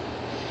America.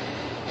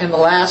 And the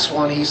last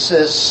one, he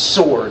says,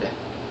 sword.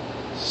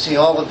 See,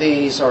 all of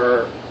these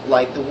are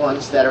like the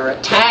ones that are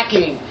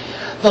attacking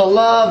the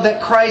love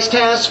that Christ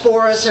has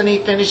for us, and he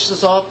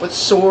finishes off with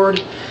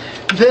sword.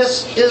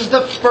 This is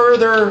the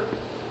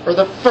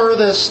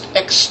furthest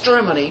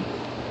extremity,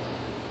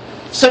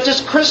 such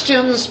as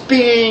Christians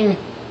being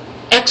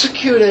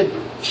executed,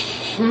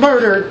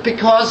 murdered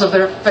because of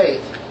their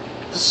faith.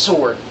 The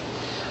sword.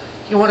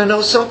 You want to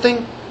know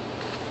something?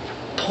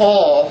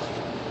 Paul,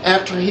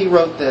 after he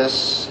wrote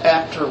this,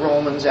 after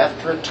Romans,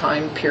 after a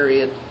time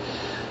period,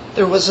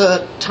 there was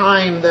a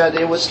time that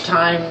it was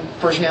time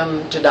for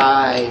him to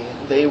die.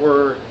 They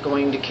were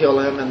going to kill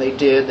him, and they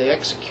did. They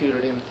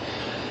executed him.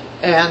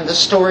 And the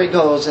story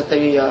goes that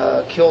they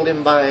killed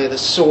him by the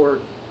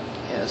sword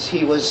as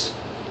he was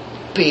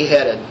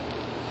beheaded.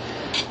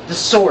 The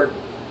sword.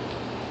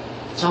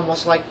 It's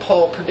almost like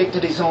Paul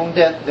predicted his own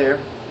death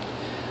there.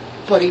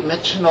 But he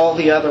mentioned all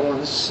the other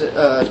ones.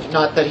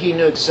 Not that he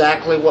knew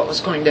exactly what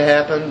was going to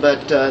happen,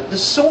 but the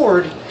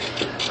sword,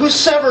 who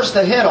severs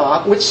the head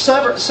off, which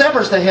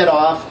severs the head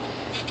off,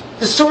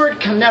 the sword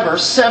can never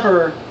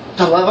sever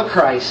the love of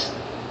Christ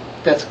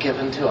that's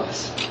given to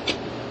us.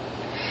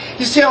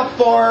 You see how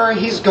far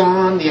he's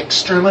gone, the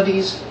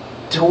extremities,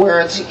 to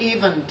where it's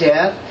even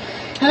death?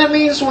 And it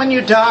means when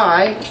you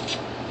die,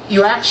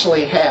 you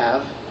actually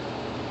have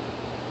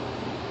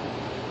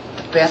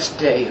the best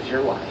day of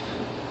your life.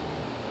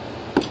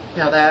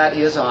 Now that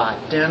is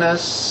odd.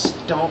 Dennis,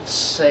 don't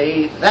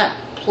say that.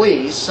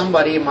 Please,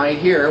 somebody might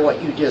hear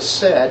what you just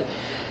said.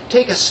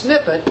 Take a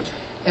snippet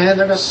and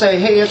they're going to say,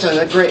 hey, it's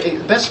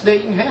the best day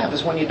you can have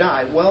is when you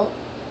die. Well,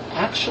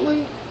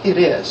 actually, it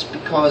is,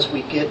 because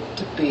we get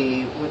to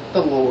be with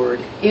the Lord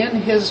in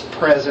His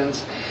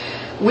presence.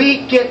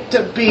 We get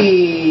to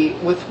be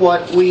with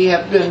what we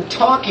have been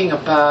talking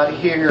about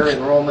here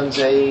in Romans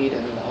 8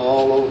 and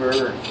all over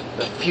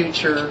the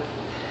future.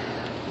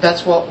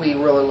 That's what we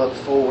really look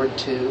forward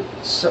to.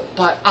 So,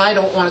 but I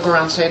don't want to go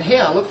around saying, hey,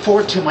 I look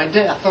forward to my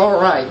death. All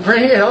right,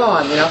 bring it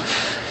on.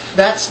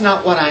 That's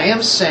not what I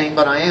am saying,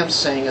 but I am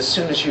saying as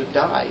soon as you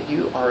die,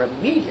 you are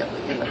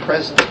immediately in the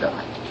presence of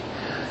God.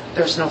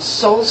 There's no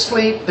soul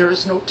sleep. There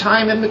is no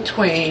time in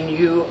between.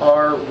 You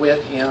are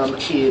with Him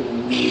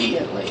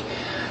immediately.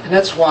 And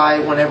that's why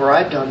whenever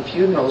I've done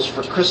funerals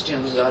for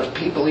Christians,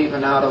 people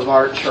even out of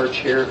our church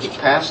here who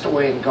passed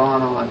away and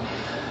gone on,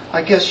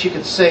 I guess you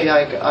could say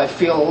I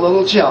feel a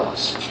little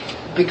jealous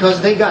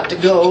because they got to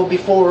go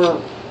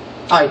before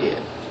I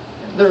did.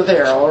 They're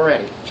there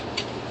already.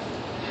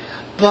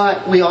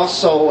 But we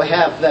also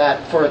have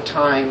that for a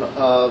time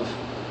of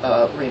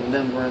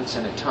remembrance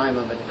and a time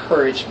of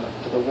encouragement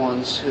for the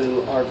ones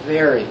who are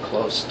very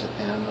close to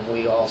them. And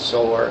we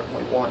also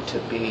we want to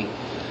be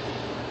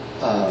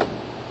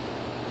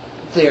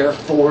there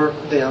for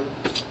them.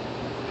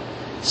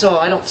 So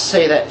I don't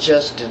say that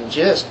just in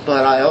jest,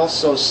 but I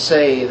also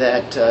say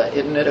that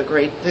isn't it a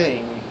great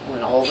thing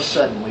when all of a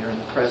sudden we are in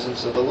the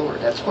presence of the Lord?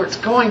 That's what it's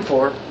going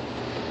for.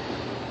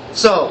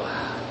 So,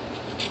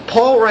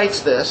 Paul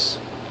writes this.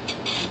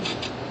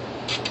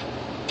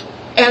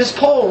 And as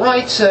Paul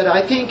writes it,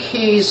 I think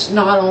he's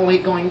not only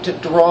going to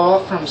draw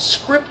from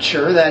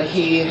Scripture that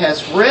he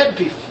has read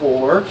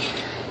before,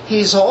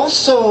 he's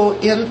also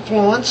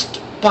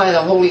influenced by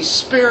the Holy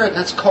Spirit, and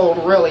that's called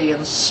really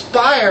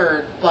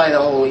inspired by the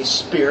Holy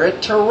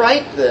Spirit to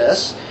write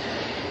this.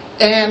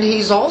 And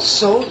he's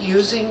also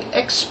using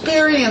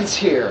experience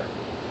here,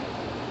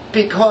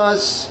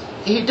 because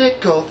he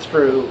did go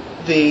through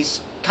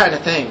these kind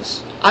of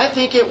things. I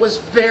think it was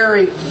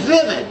very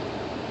vivid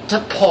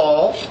to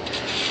Paul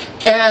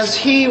as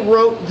he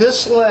wrote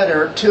this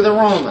letter to the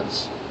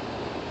Romans.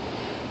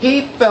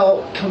 He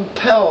felt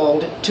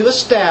compelled to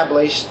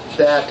establish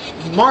that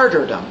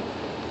martyrdom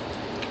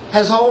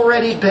has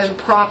already been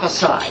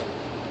prophesied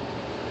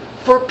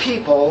for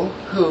people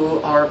who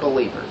are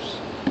believers.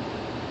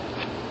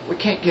 We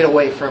can't get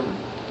away from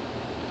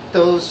it.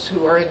 Those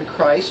who are in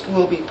Christ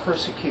will be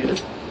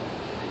persecuted.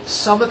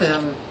 Some of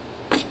them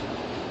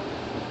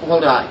will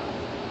die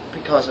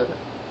because of it.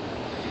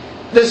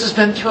 This has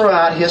been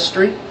throughout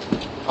history,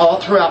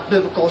 all throughout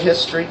biblical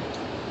history.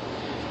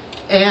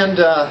 And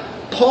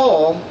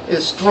Paul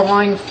is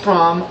drawing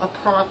from a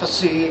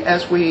prophecy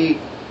as we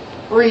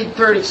read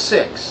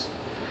 36.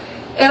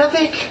 And I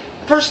think,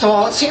 first of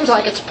all, it seems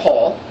like it's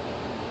Paul.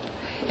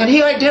 And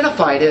he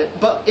identified it,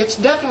 but it's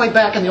definitely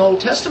back in the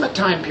Old Testament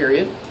time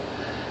period,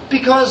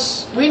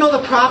 because we know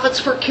the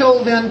prophets were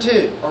killed then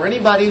too, or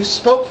anybody who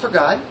spoke for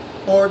God,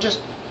 or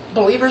just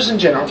believers in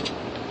general.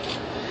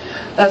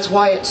 That's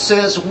why it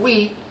says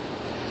we.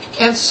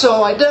 And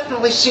so I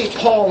definitely see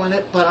Paul in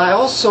it, but I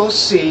also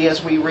see,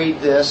 as we read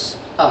this,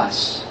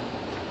 us.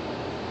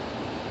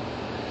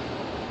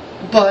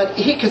 But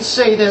he could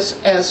say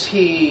this as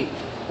he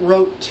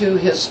wrote to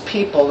his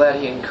people that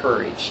he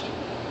encouraged.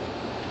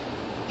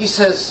 He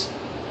says,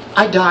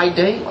 I die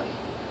daily.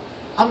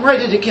 I'm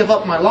ready to give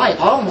up my life.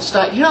 I almost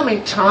died. You know how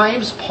many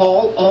times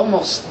Paul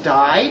almost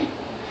died?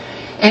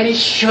 And he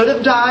should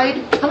have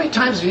died? How many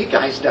times have you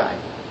guys died?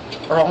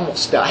 Or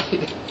almost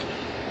died?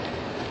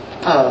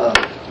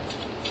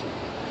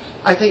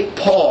 I think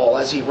Paul,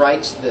 as he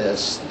writes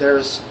this,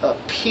 there's a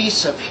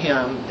piece of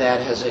him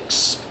that has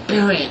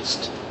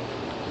experienced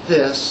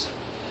this.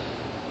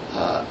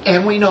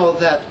 And we know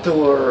that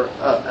there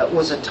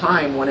was a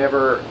time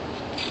whenever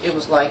it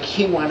was like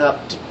he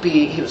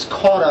was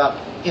caught up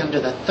into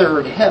the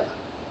third heaven.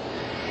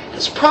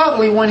 It's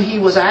probably when he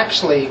was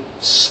actually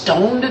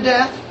stoned to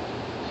death.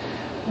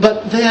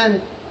 But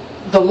then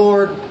the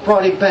Lord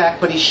brought him back,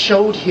 but he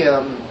showed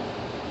him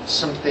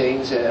some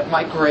things.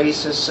 My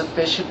grace is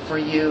sufficient for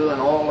you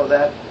and all of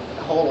that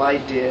whole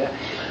idea.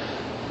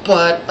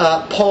 But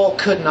Paul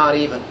could not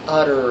even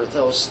utter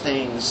those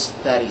things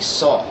that he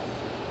saw.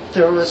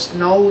 There was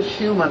no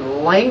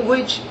human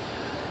language.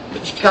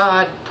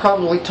 God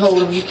probably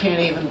told him, you can't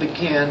even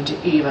begin to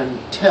even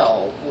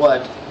tell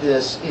what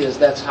this is.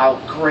 That's how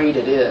great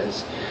it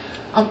is.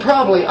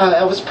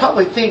 I was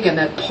probably thinking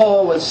that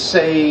Paul would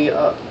say,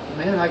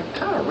 man, I'd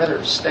kind of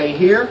rather stay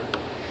here.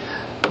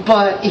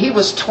 But he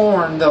was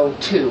torn, though,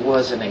 too,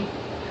 wasn't he?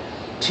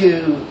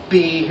 To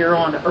be here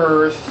on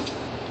earth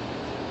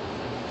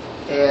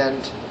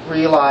and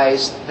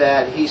realize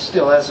that he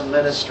still has a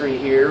ministry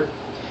here.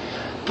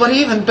 But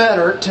even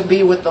better, to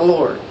be with the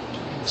Lord.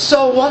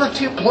 So one of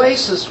two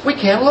places we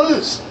can't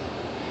lose.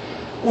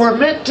 We're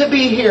meant to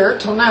be here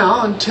till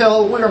now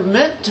until we're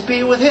meant to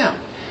be with Him.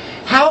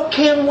 How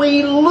can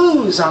we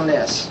lose on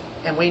this?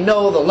 And we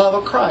know the love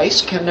of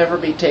Christ can never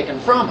be taken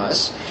from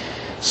us.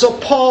 So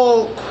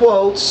Paul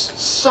quotes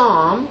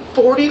Psalm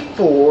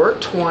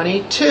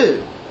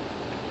 44:22.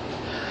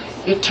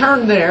 You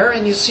turn there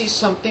and you see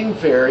something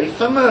very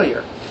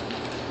familiar.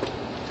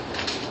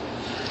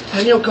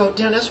 And you'll go,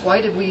 Dennis,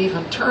 why did we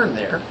even turn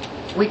there?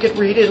 We could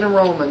read it in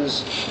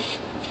Romans.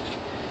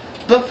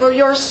 But for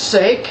your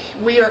sake,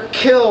 we are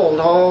killed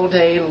all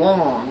day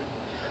long.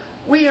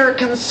 We are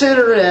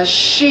considered as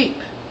sheep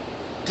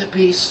to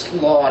be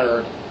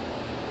slaughtered.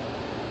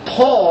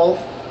 Paul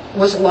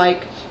was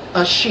like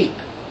a sheep,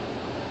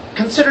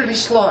 considered to be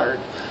slaughtered.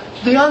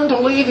 The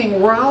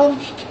unbelieving realm,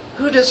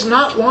 who does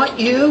not want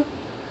you,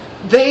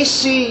 they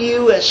see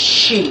you as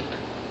sheep,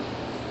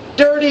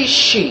 dirty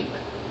sheep,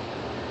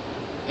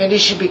 and you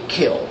should be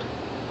killed.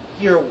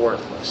 You're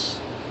worthless.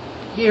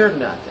 You're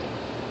nothing.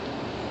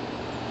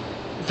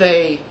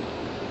 They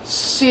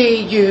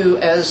see you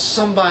as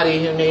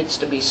somebody who needs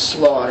to be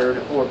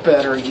slaughtered, or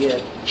better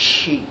yet,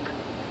 sheep.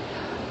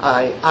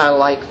 I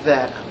like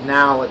that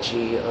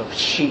analogy of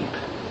sheep.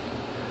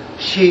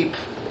 Sheep,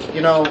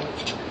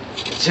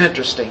 it's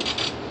interesting.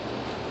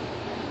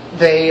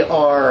 They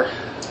are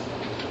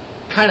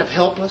kind of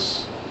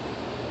helpless.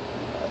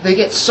 They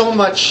get so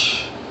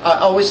much. I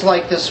always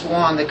like this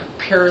one, the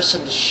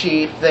comparison to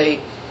sheep.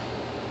 They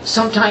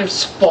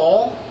sometimes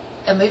fall,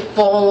 and they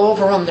fall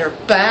over on their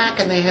back,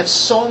 and they have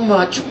so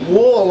much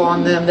wool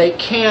on them they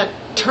can't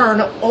turn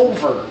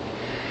over.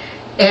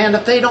 And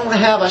if they don't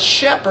have a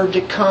shepherd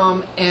to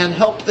come and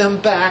help them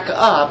back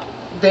up,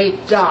 they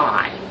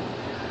die.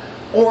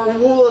 Or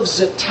wolves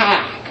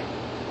attack.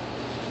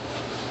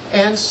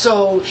 And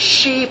so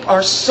sheep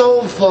are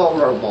so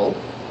vulnerable.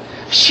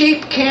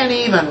 Sheep can't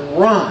even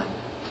run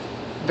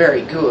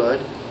very good.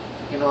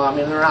 They're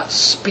not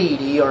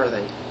speedy, are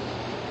they?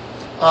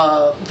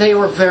 They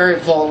were very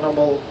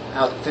vulnerable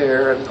out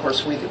there. And of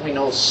course, we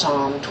know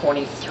Psalm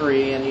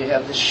 23, and you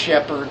have the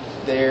shepherd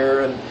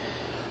there. And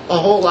the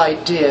whole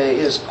idea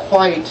is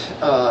quite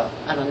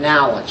an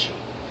analogy.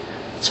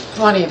 It's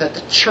funny that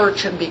the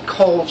church can be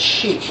called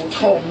sheep. We're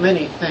called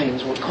many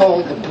things. We're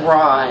called the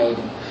bride.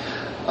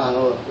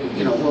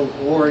 We're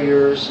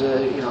warriors.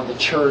 The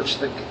church,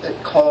 the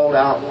called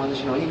out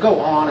ones. You go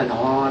on,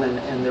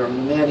 and there are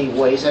many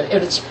ways. And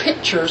it's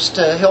pictures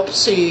to help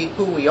see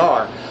who we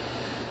are.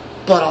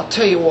 But I'll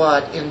tell you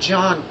what, in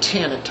John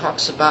 10 it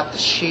talks about the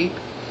sheep.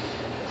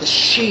 The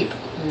sheep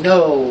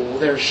know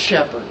their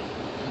shepherd.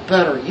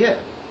 Better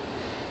yet,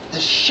 the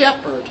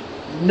shepherd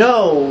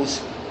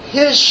knows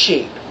his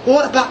sheep.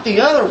 What about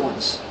the other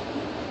ones?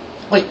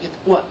 Wait,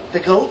 what? The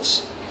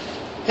goats?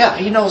 Yeah,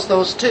 he knows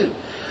those too.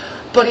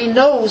 But he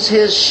knows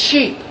his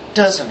sheep,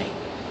 doesn't he?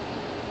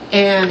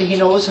 And he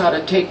knows how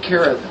to take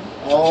care of them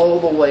all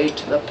the way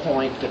to the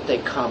point that they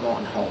come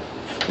on home.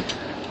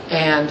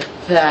 And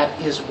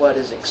that is what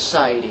is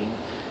exciting.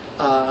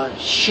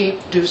 Sheep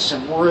do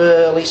some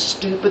really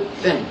stupid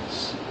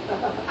things.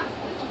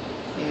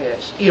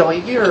 Yes.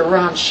 If you're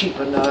around sheep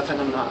enough,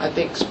 and I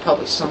think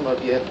probably some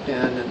of you have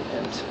been and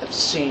have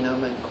seen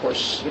them, and of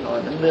course, in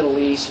the Middle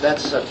East,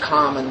 that's a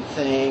common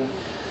thing.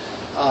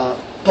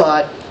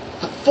 But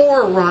the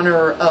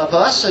forerunner of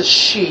us as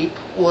sheep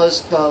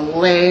was the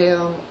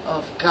Lamb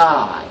of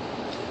God.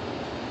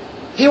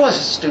 He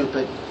wasn't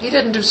stupid. He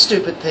didn't do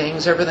stupid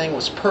things. Everything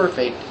was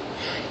perfect.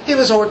 He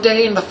was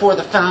ordained before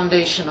the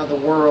foundation of the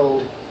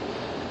world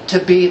to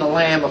be the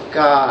Lamb of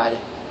God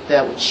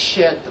that would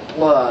shed the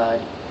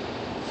blood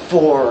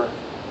for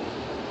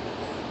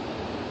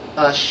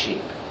us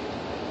sheep.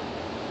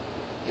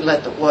 He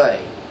led the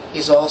way.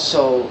 He's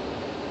also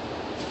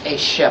a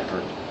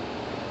shepherd.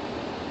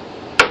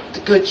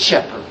 The good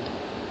shepherd.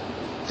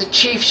 The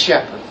chief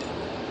shepherd.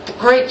 The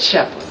great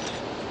shepherd.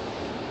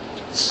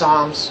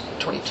 Psalms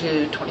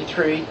 22,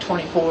 23,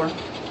 24.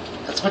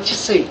 That's what you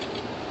see.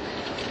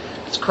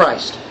 It's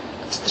Christ.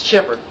 It's the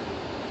shepherd.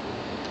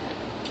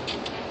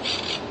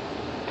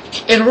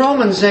 In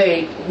Romans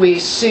 8, we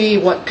see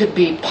what could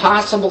be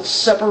possible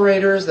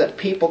separators that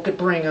people could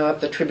bring up: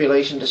 the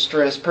tribulation,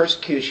 distress,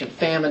 persecution,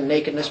 famine,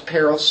 nakedness,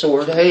 peril,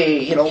 sword.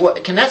 Hey,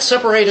 what can that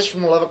separate us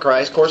from the love of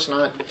Christ? Of course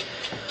not.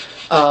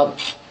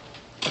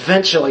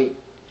 Eventually,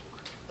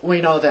 we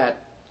know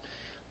that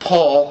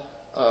Paul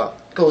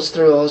goes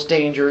through those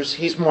dangers.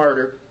 He's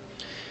martyred.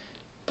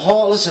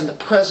 Paul is in the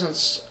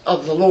presence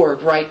of the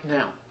Lord right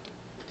now.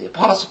 The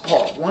Apostle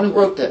Paul, one who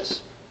wrote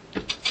this.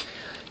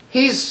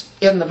 He's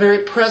in the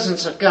very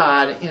presence of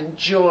God,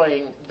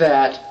 enjoying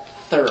that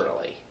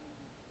thoroughly.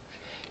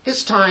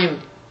 His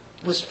time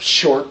was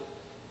short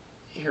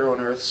here on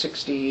earth,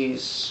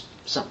 60s,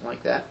 something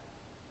like that.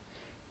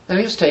 Then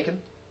he was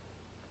taken,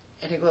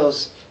 and he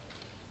goes,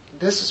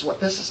 this is what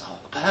this is all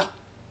about.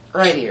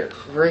 Right here,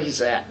 where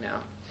he's at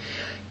now.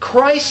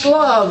 Christ's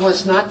love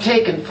was not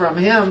taken from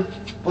him,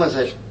 was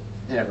it?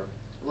 Never.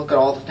 Look at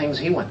all the things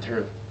he went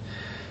through.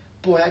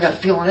 Boy, I got a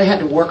feeling I had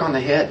to work on the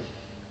head.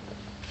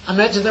 I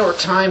imagine there were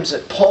times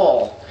that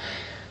Paul,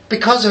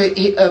 because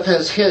of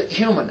his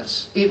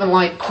humanness, even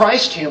like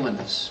Christ's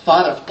humanness,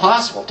 Father, if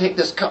possible, take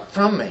this cup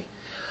from me.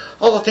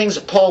 All the things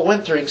that Paul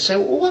went through, and say,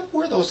 well, what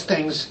were those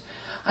things?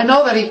 I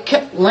know that he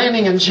kept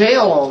landing in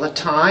jail all the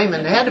time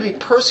and had to be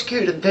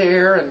persecuted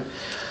there. And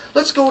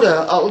let's go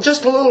to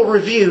just a little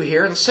review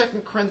here in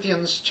 2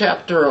 Corinthians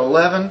chapter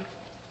 11,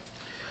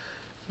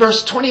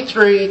 verse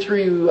 23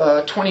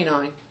 through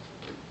 29.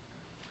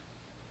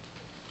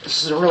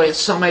 This is really a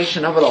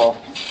summation of it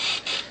all.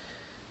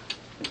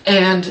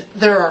 And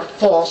there are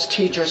false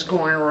teachers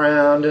going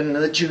around, and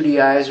the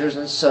Judaizers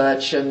and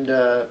such. And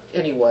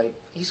anyway,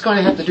 he's going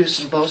to have to do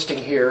some boasting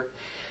here.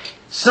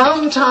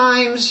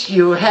 Sometimes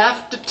you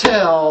have to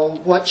tell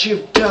what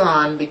you've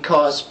done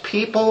because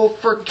people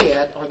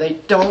forget or they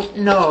don't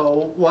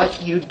know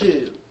what you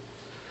do.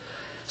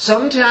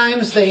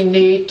 Sometimes they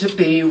need to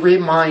be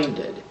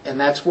reminded. And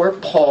that's where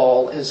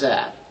Paul is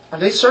at. Are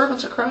they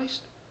servants of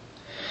Christ?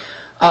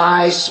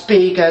 I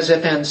speak as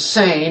if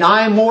insane.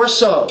 I more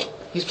so.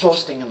 He's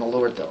boasting in the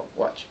Lord though.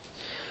 Watch.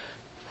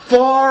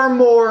 Far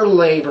more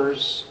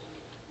labors.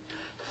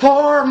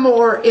 Far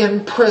more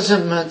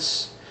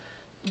imprisonments.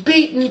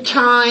 Beaten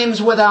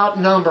times without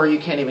number. You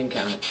can't even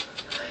count it.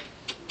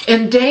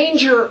 In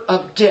danger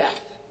of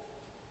death.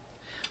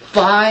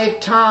 5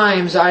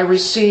 times I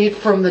received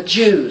from the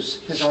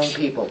Jews, his own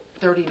people,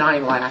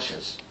 39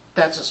 lashes.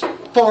 That's as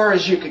far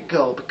as you could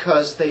go,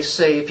 because they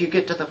say if you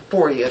get to the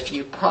 40th,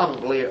 you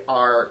probably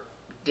are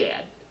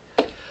dead.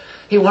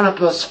 He went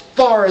up as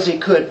far as he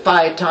could.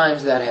 5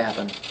 times that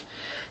happened.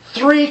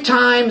 3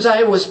 times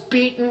I was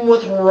beaten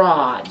with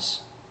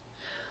rods.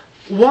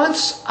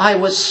 Once I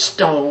was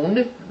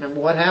stoned. Remember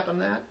what happened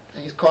that?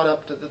 He's caught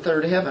up to the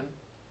 3rd heaven.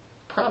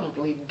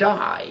 Probably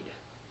died.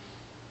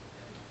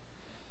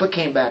 But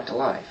came back to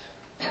life.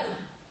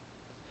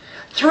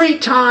 3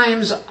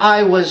 times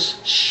I was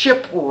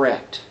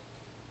shipwrecked.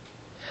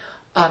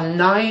 A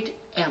night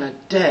and a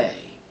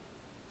day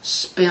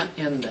spent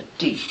in the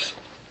deep.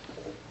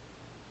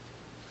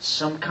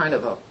 Some kind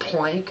of a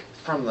plank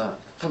from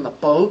the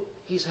boat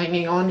he's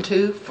hanging on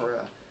to for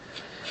a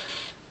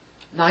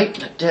night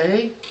and a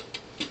day.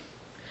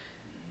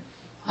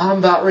 I'm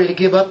about ready to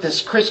give up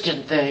this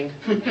Christian thing.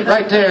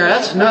 Right there,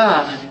 that's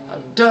enough.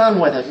 I'm done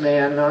with it,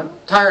 man. I'm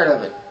tired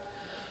of it.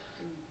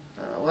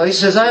 Well, he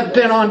says, I've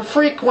been on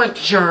frequent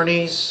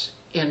journeys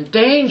in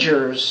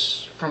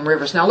dangers from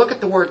rivers. Now look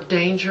at the word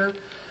danger.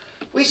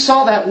 We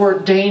saw that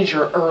word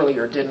danger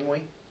earlier, didn't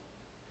we?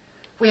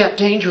 We have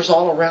dangers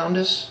all around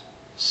us.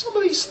 Some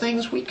of these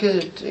things we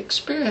could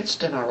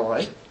experience in our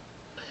life.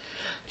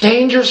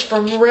 Dangers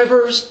from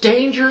rivers,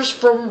 dangers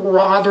from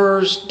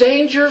robbers,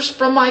 dangers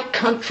from my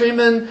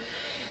countrymen,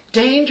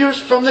 dangers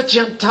from the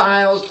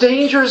Gentiles,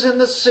 dangers in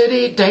the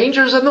city,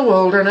 dangers in the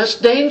wilderness,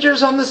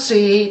 dangers on the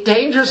sea,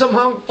 dangers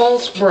among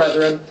false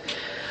brethren.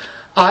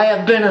 I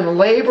have been in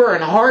labor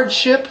and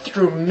hardship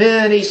through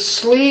many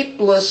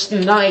sleepless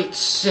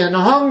nights, in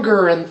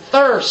hunger and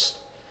thirst,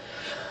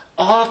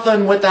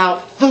 often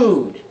without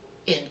food,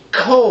 in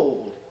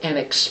cold and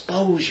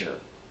exposure.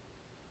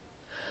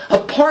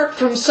 Apart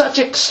from such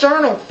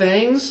external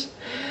things,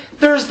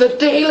 there's the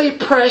daily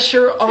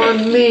pressure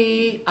on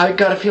me. I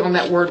got a feeling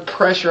that word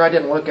pressure, I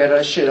didn't look at it,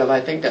 I should have.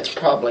 I think that's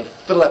probably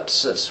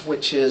thlipsis,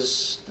 which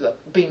is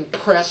being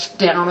pressed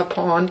down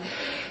upon.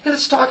 And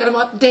it's talking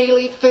about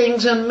daily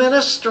things in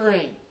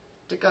ministering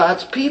to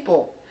God's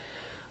people.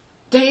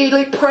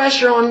 Daily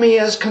pressure on me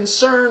is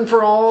concern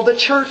for all the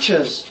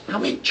churches. How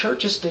many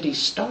churches did he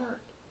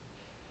start?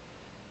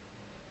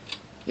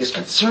 He's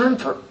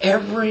concerned for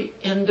every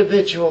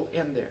individual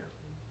in there.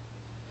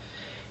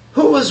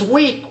 Who is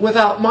weak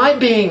without my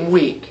being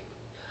weak?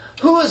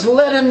 Who is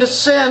led into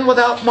sin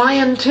without my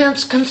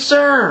intense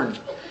concern?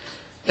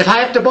 If I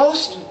have to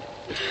boast,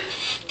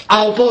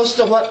 I'll boast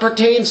of what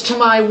pertains to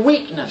my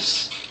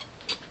weakness.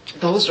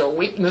 Those are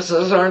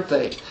weaknesses, aren't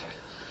they?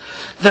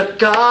 The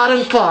God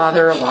and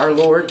Father of our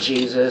Lord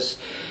Jesus,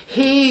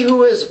 He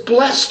who is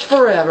blessed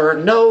forever,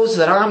 knows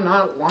that I'm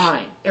not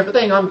lying.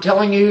 Everything I'm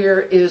telling you here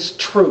is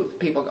truth.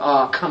 People go,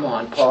 oh, come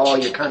on, Paul,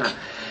 you're kind of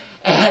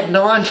adding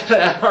on to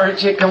that,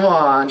 aren't you? Come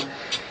on.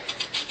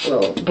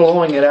 Well,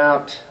 blowing it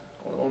out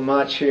a little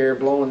much here,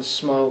 blowing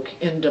smoke.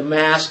 In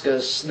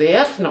Damascus, the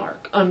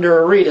ethnarch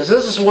under Aretas.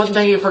 This is one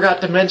thing you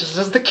forgot to mention. It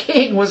says the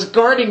king was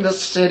guarding the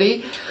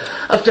city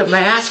of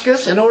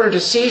Damascus in order to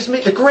seize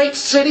me. The great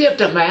city of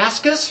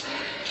Damascus.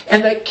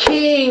 And the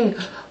king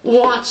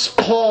wants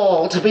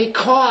Paul to be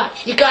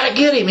caught. You got to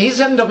get him. He's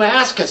in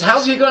Damascus.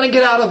 How's he going to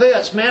get out of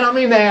this? Man, I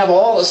mean, they have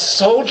all the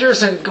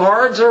soldiers and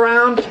guards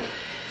around.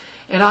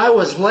 And I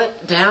was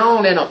let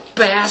down in a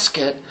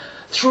basket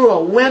through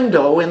a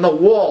window in the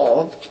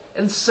wall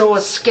and so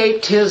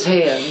escaped his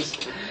hands.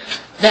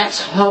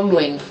 That's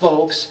humbling,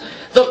 folks.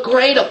 The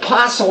great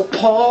apostle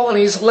Paul, and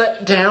he's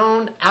let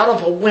down out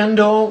of a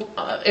window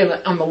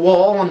on the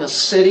wall in the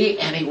city,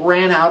 and he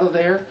ran out of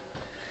there.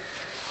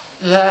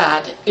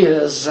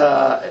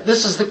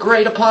 This is the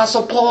great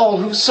apostle Paul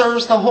who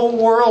serves the whole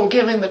world,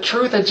 giving the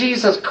truth of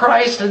Jesus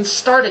Christ and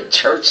started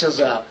churches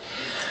up.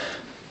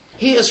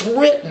 He has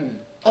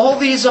written all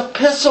these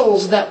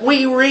epistles that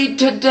we read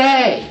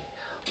today.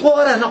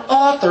 What an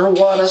author,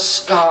 what a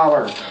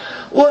scholar,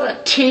 what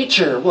a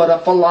teacher, what a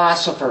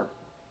philosopher.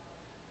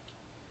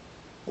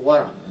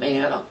 What a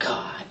man of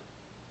God.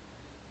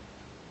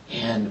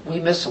 And we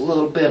miss a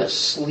little bit of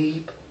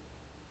sleep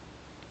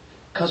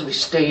because we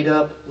stayed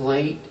up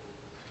late.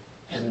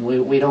 And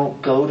we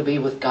don't go to be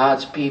with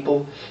God's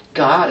people.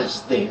 God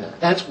is there.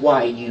 That's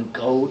why you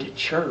go to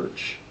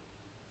church.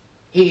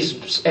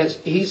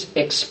 He's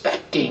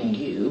expecting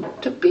you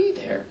to be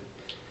there.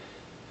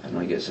 And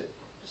I guess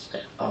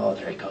oh,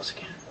 there he goes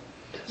again.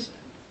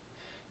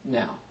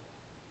 Now,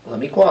 let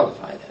me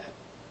qualify that.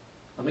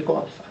 Let me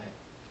qualify it.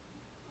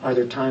 Are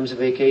there times of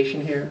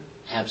vacation here?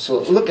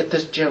 Absolutely. Look at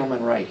this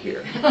gentleman right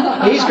here.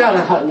 He's got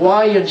a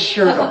Hawaiian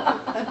shirt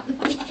on.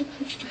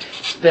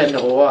 Been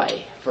to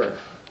Hawaii for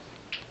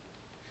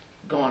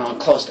going on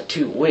close to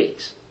 2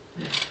 weeks.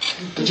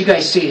 Did you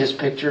guys see his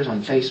pictures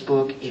on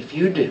Facebook? If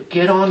you do,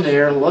 get on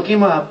there, look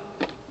him up.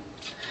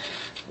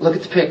 Look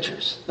at the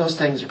pictures. Those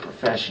things are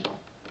professional.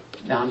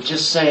 Now, I'm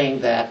just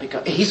saying that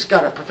because he's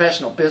got a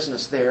professional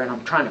business there, and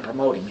I'm trying to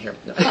promote him here.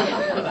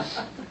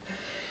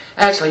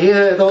 Actually,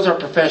 those are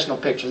professional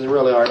pictures. They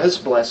really are. It's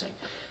a blessing.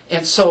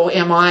 And so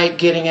am I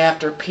getting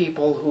after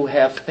people who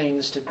have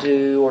things to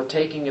do or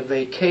taking a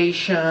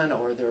vacation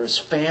or there's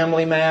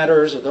family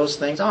matters or those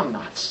things? I'm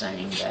not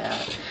saying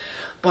that.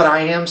 But I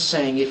am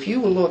saying if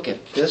you look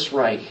at this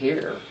right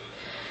here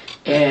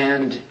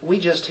and we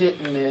just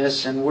hit and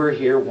miss and we're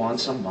here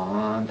once a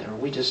month or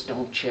we just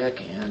don't check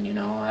in, you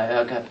know,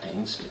 I got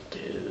things to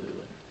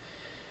do.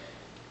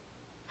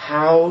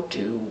 How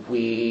do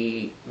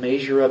we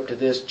measure up to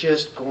this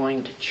just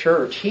going to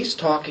church? He's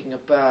talking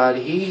about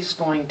he's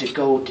going to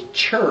go to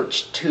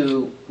church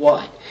to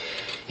what?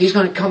 He's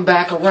going to come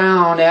back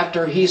around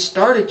after he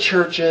started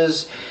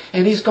churches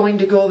and he's going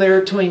to go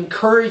there to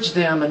encourage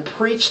them and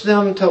preach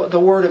them to the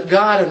Word of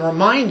God and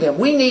remind them.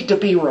 We need to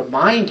be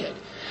reminded.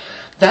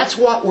 That's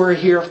what we're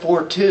here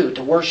for too,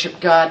 to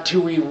worship God,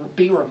 to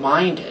be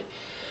reminded.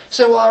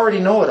 So, well, I already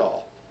know it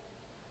all.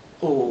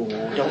 Oh,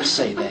 don't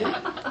say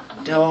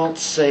that. Don't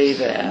say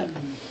that.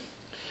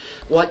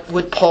 What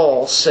would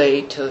Paul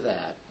say to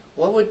that?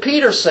 What would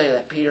Peter say to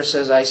that? Peter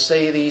says, I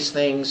say these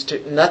things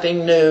to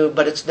nothing new,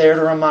 but it's there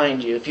to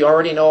remind you. If you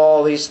already know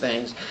all these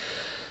things,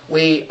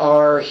 we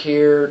are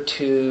here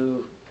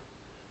to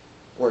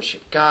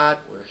worship God.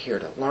 We're here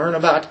to learn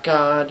about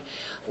God.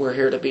 We're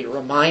here to be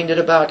reminded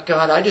about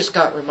God. I just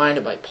got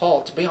reminded by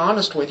Paul. To be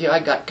honest with you, I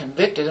got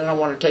convicted and I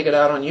want to take it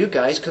out on you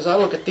guys because I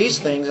look at these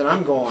things and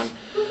I'm going,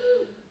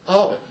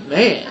 oh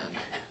man,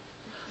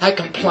 I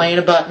complain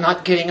about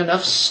not getting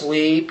enough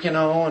sleep,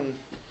 and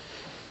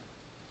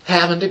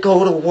having to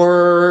go to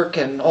work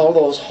and all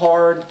those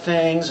hard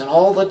things and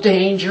all the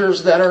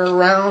dangers that are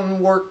around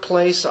the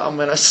workplace. I'm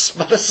in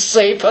about as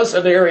safe as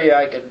an area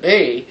I could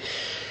be.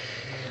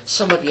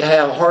 Some of you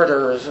have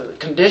harder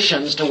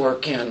conditions to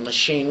work in,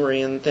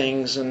 machinery and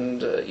things,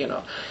 and,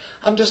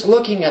 I'm just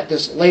looking at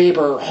this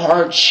labor,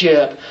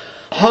 hardship,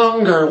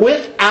 hunger,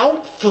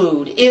 without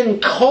food,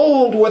 in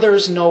cold where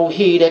there's no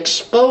heat,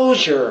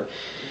 exposure,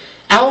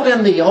 out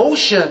in the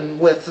ocean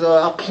with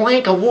a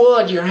plank of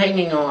wood you're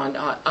hanging on.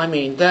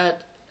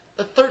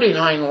 The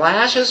 39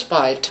 lashes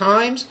 5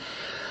 times,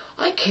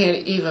 I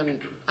can't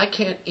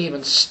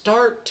even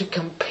start to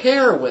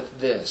compare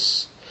with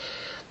this.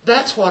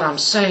 That's what I'm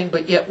saying,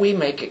 but yet we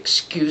make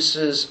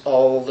excuses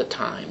all the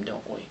time,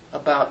 don't we?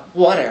 About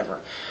whatever.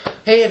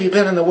 Hey, have you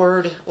been in the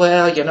Word?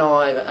 Well,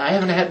 I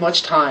haven't had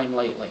much time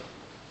lately.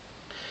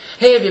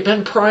 Hey, have you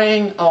been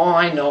praying? Oh,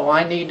 I know,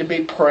 I need to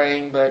be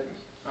praying, but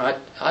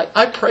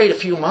I prayed a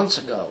few months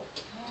ago.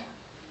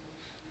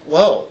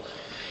 Whoa,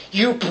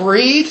 you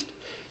breathed?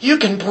 You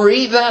can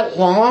breathe that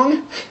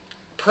long?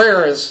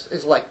 Prayer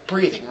is like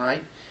breathing,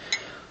 right?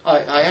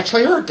 I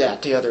actually heard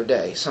that the other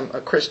day.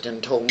 A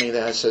Christian told me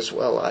that. I says,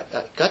 well,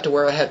 I got to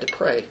where I had to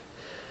pray.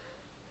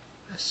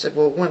 I said,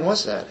 well, when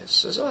was that? He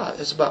says,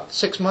 it's about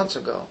 6 months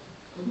ago.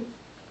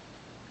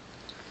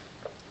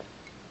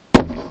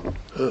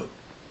 Ooh.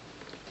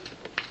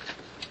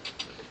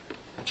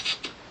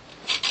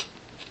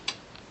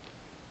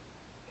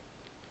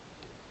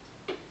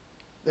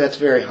 That's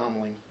very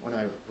humbling when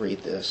I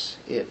read this.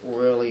 It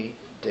really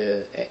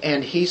did.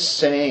 And he's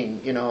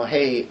saying,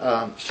 hey,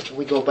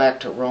 we go back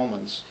to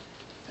Romans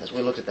as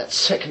we look at that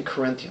 2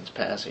 Corinthians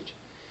passage.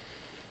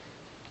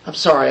 I'm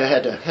sorry I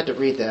had to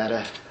read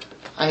that.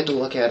 I had to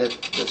look at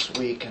it this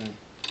week and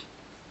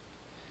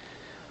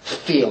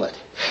feel it.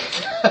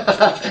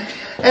 I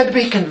had to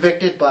be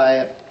convicted by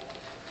it.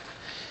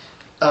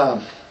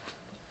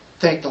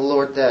 Thank the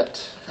Lord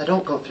that I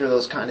don't go through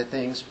those kind of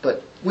things,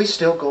 but we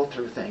still go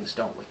through things,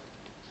 don't we?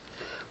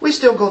 We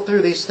still go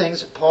through these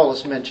things that Paul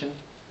has mentioned.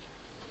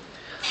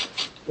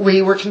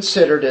 We were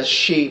considered as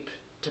sheep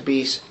to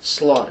be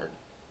slaughtered.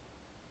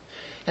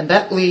 And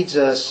that leads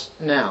us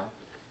now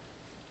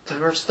to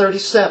verse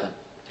 37.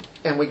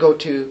 And we go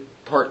to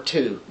part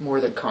 2,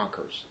 more than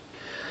conquerors.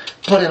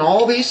 But in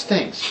all these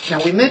things,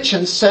 now we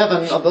mentioned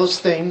 7 of those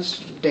things,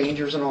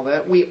 dangers and all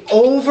that, we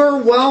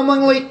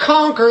overwhelmingly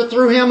conquer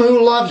through Him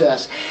who loved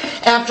us.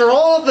 After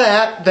all of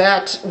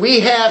that we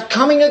have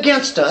coming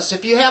against us,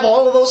 if you have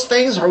all of those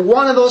things or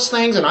one of those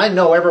things, and I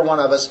know every one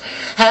of us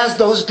has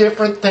those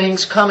different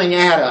things coming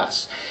at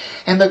us.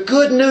 And the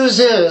good news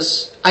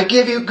is, I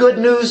give you good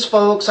news,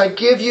 folks, I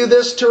give you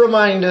this to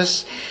remind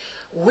us,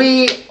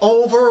 we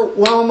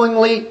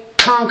overwhelmingly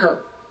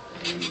conquer.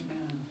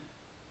 Amen.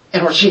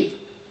 And we're sheep.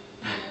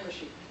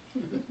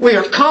 We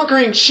are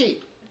conquering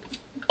sheep.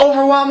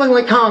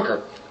 Overwhelmingly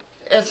conquer.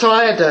 And so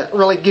I had to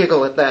really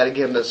giggle at that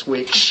again this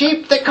week.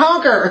 Sheep that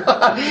conquer.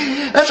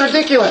 That's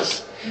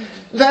ridiculous.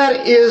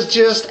 That is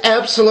just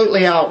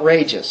absolutely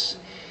outrageous.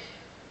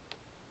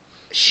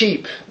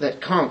 Sheep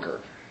that conquer.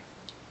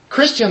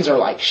 Christians are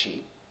like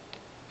sheep.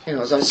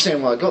 As I was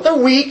saying a while ago, they're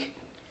weak.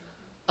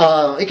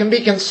 It can be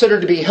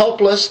considered to be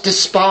helpless,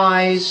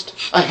 despised,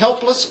 a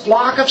helpless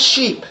flock of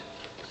sheep.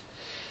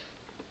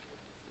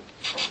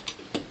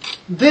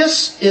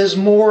 This is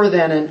more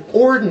than an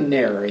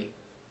ordinary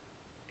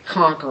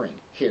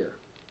conquering here.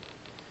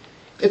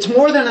 It's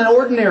more than an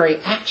ordinary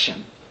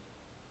action.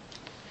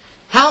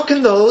 How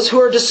can those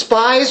who are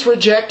despised,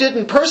 rejected,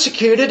 and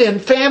persecuted in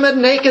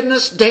famine,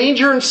 nakedness,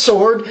 danger, and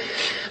sword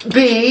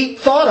be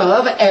thought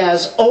of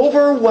as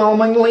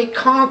overwhelmingly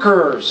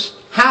conquerors?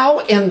 How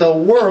in the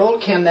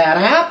world can that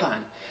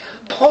happen?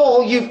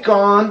 Paul, you've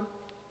gone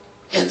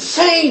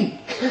insane.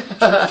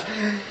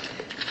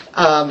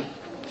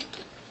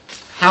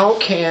 How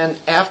can,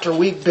 after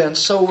we've been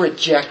so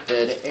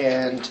rejected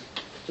and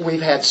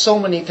we've had so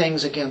many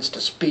things against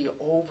us, be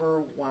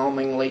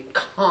overwhelmingly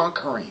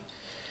conquering?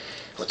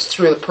 It's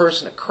through the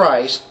person of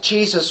Christ.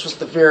 Jesus was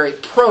the very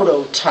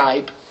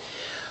prototype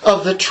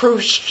of the true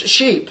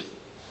sheep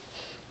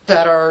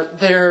that are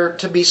there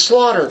to be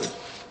slaughtered.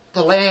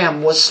 The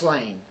Lamb was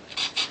slain.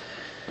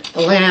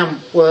 The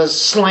Lamb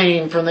was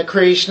slain from the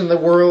creation of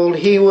the world.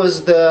 He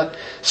was the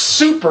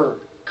super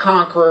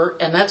conqueror,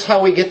 and that's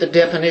how we get the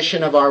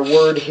definition of our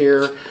word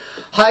here.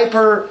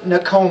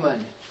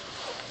 Hyper-Nekomen.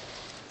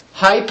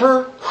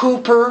 Hyper,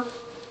 hooper,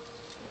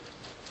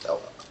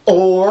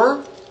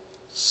 or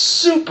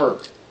super.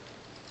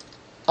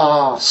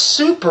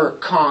 Super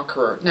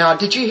conqueror. Now,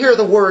 did you hear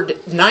the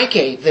word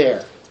Nike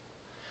there?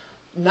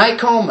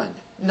 Nikomen.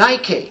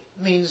 Nike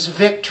means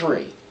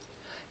victory.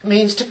 It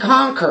means to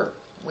conquer.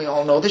 We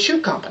all know the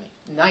shoe company,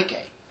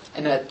 Nike.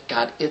 And that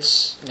got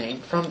its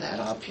name from that,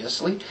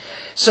 obviously.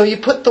 So you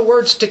put the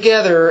words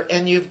together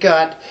and you've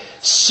got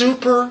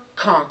super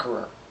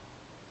conqueror.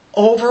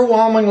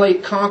 Overwhelmingly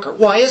conquer.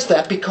 Why is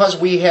that? Because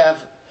we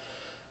have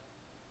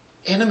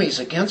enemies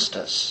against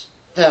us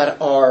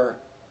that are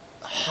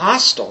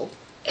hostile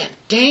and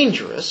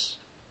dangerous.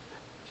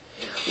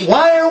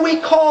 Why are we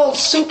called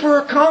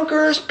super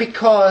conquerors?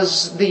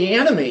 Because the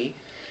enemy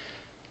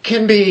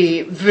can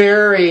be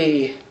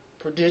very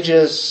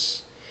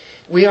prodigious.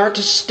 We are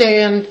to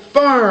stand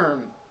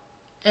firm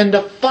and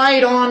to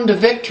fight on to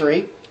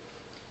victory,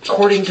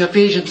 according to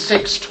Ephesians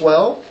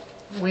 6:12.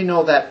 We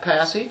know that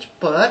passage,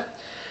 but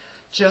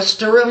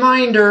just a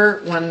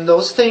reminder, when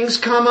those things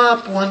come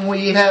up, when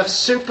we have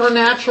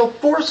supernatural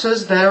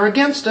forces that are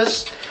against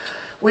us,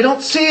 we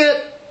don't see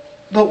it,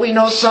 but we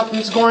know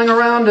something's going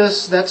around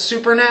us that's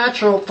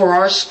supernatural. For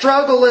our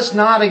struggle is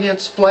not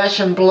against flesh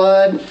and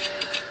blood.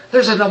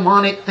 There's a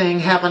demonic thing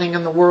happening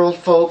in the world,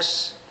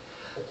 folks.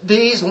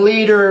 These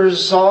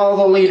leaders, all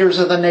the leaders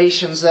of the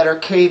nations that are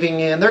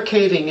caving in, they're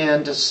caving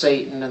in to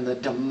Satan and the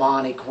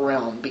demonic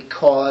realm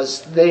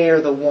because they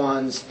are the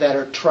ones that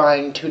are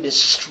trying to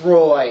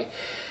destroy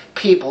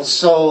people.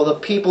 So the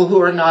people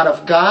who are not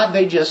of God,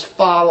 they just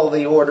follow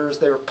the orders.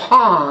 They're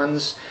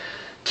pawns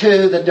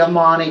to the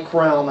demonic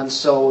realm. And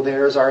so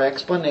there's our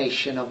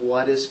explanation of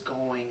what is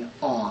going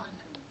on.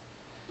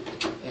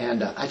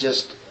 And I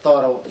just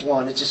thought of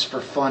one, it's just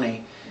for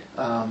funny.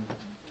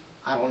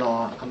 I don't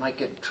know, I might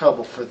get in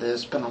trouble for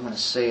this, but I'm going to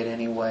say it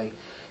anyway.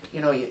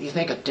 You know, you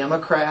think of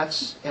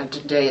Democrats, and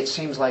today it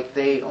seems like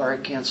they are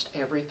against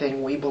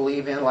everything we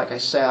believe in. Like I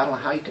say, I don't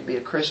know how you could be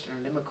a Christian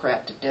or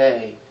Democrat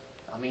today.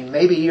 I mean,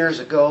 maybe years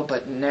ago,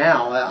 but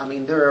now, I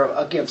mean, they're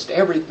against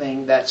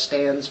everything that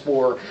stands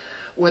for,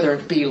 whether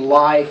it be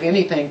life,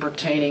 anything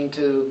pertaining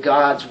to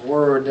God's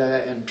Word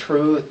and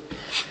truth.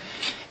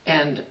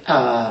 And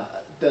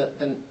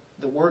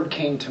the word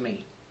came to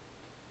me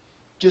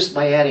just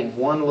by adding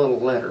one little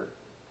letter.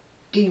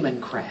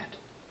 Democrat.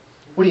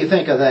 What do you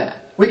think of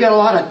that? We got a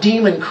lot of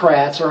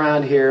Democrats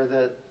around here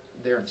that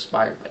they're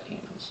inspired by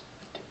demons.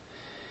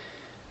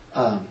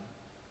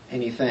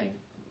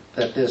 Anything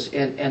that this,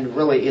 and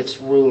really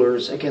it's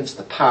rulers against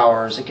the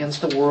powers,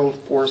 against the world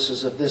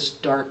forces of this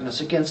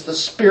darkness, against the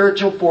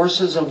spiritual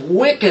forces of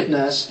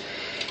wickedness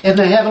in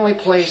the heavenly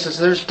places.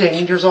 There's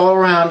dangers all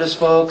around us,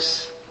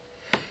 folks.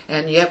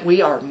 And yet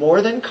we are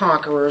more than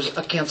conquerors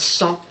against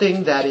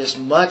something that is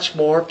much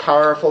more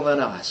powerful than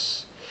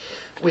us.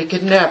 We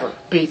could never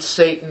beat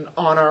Satan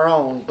on our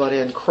own, but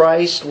in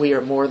Christ we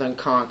are more than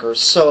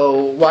conquerors.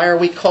 So why are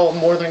we called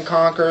more than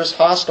conquerors?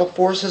 Hostile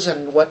forces,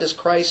 and what does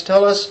Christ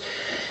tell us?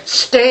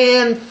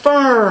 Stand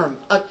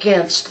firm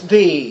against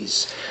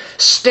these.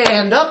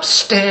 Stand up,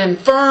 stand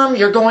firm.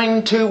 You're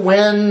going to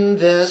win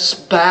this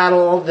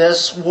battle,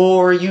 this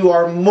war. You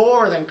are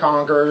more than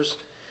conquerors.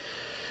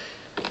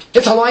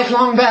 It's a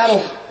lifelong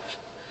battle.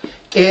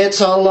 It's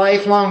a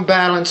lifelong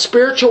battle. In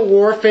spiritual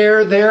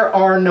warfare, there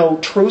are no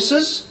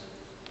truces.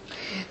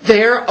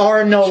 There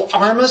are no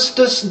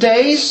armistice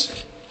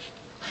days.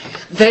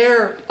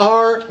 There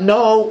are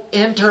no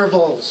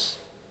intervals.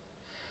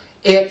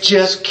 It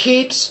just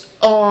keeps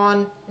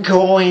on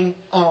going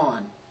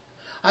on.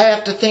 I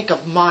have to think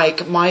of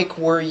Mike. Mike,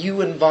 were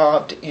you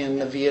involved in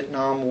the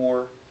Vietnam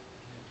War?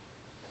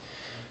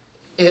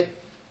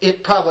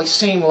 It probably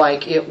seemed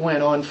like it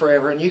went on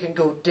forever, and you can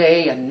go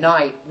day and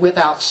night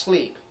without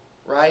sleep,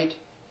 right?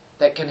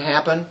 That can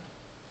happen.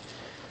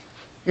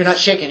 You're not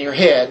shaking your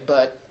head,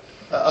 but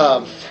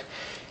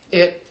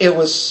it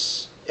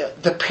was,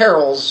 the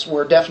perils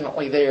were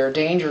definitely there,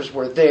 dangers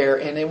were there,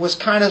 and it was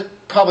kind of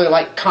probably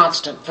like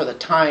constant for the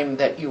time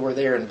that you were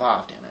there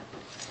involved in it.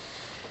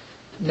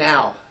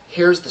 Now,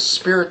 here's the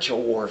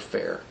spiritual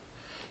warfare.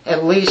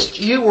 At least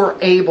you were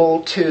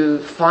able to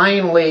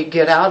finally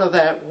get out of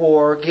that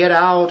war, get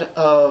out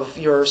of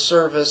your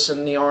service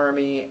in the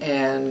army,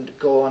 and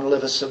go and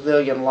live a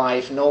civilian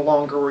life. No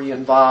longer were you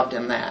involved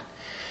in that.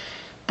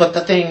 But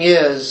the thing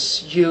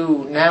is,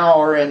 you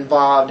now are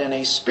involved in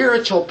a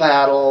spiritual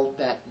battle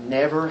that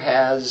never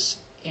has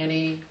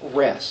any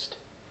rest.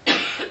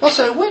 I'll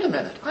say, wait a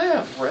minute, I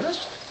have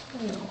rest.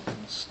 You know,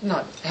 it's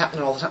not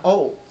happening all the time.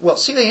 Oh, well,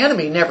 see, the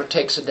enemy never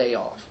takes a day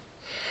off.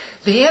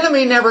 The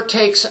enemy never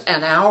takes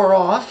an hour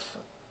off,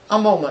 a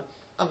moment,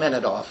 a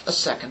minute off, a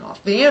second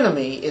off. The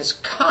enemy is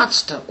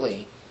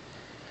constantly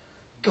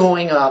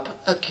going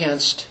up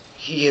against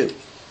you.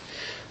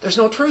 There's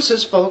no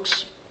truces,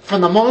 folks.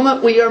 From the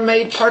moment we are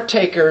made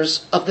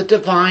partakers of the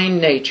divine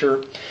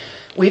nature,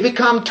 we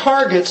become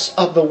targets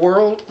of the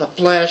world, the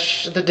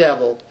flesh, the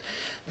devil.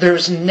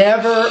 There's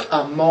never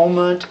a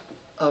moment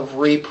of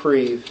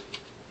reprieve.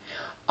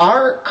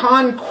 Our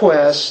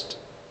conquest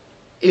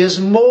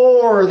is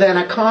more than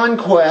a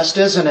conquest,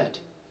 isn't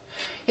it?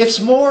 It's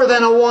more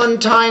than a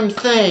one-time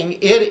thing.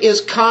 It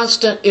is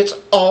constant. It's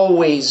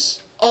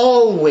always,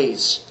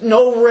 always.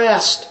 No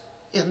rest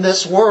in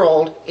this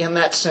world in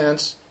that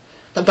sense.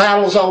 The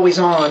battle's always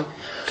on.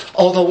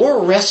 Although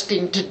we're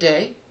resting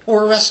today,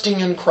 we're resting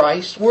in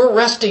Christ, we're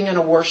resting in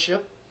a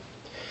worship.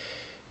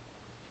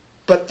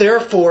 But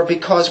therefore,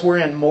 because we're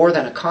in more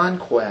than a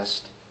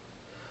conquest,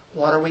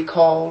 what are we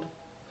called?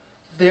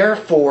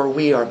 Therefore,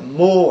 we are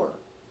more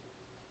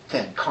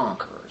than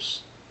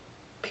conquerors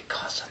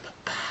because of the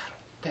battle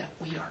that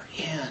we are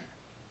in.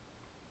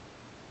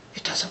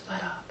 It doesn't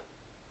let up.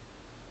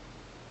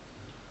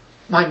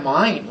 My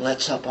mind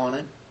lets up on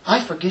it.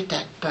 I forget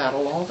that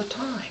battle all the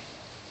time.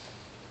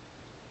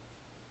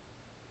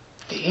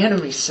 The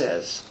enemy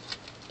says,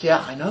 yeah,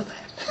 I know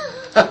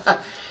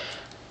that.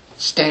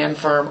 Stand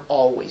firm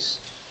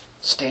always.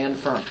 Stand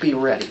firm. Be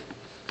ready.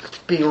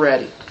 Be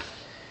ready.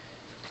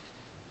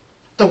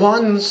 The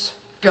ones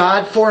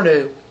God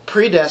foreknew,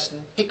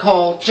 predestined, He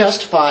called,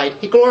 justified,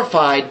 He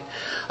glorified,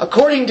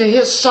 according to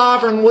His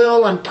sovereign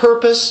will and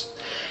purpose,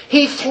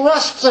 He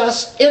thrusts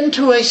us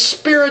into a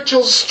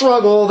spiritual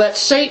struggle that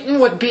Satan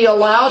would be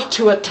allowed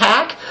to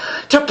attack,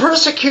 to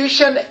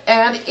persecution,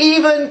 and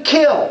even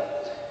kill.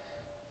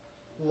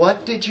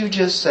 What did you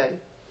just say?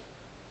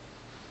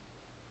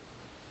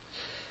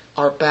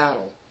 Our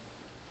battle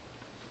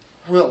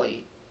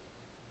really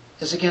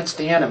is against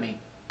the enemy.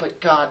 But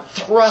God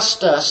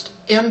thrust us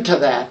into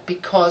that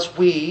because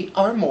we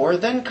are more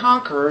than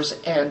conquerors,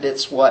 and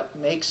it's what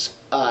makes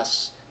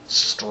us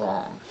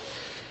strong.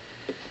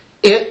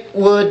 It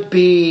would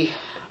be,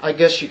 I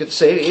guess you could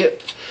say,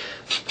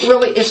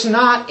 it's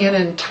not an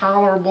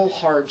intolerable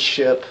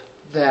hardship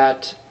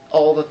that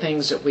all the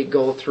things that we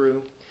go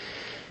through,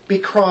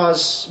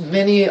 because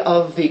many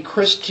of the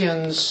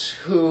Christians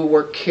who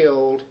were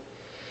killed,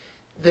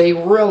 they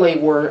really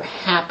were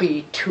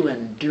happy to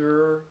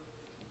endure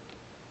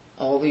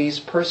all these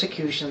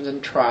persecutions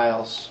and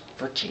trials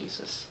for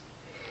Jesus.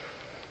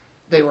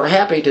 They were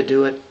happy to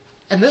do it.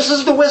 And this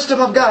is the wisdom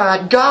of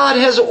God. God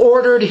has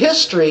ordered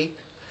history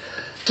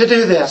to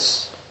do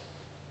this.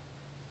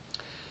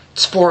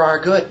 It's for our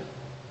good.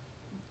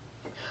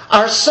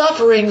 Our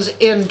sufferings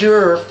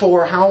endure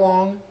for how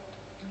long?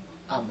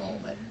 A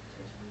moment.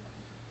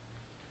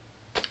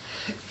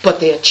 But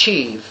they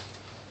achieve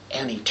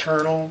an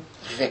eternal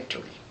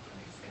victory.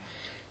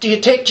 Do you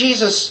take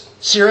Jesus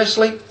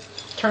seriously?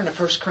 Turn to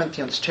 1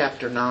 Corinthians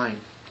chapter 9.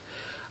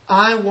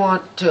 I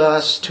want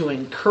us to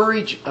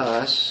encourage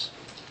us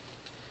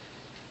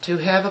to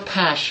have a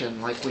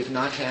passion like we've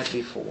not had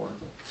before.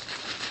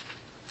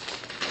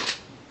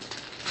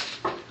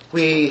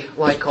 We,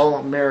 like all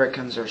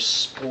Americans, are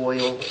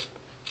spoiled.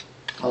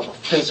 All the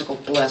physical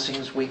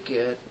blessings we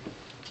get.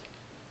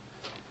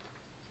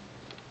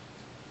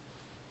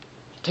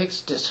 It takes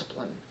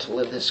discipline to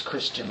live this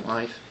Christian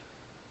life.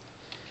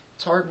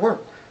 It's hard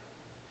work.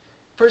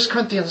 1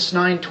 Corinthians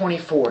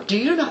 9:24. Do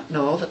you not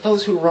know that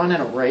those who run in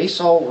a race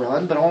all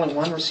run, but only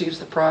one receives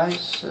the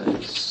prize?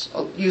 It's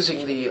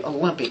using the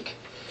Olympic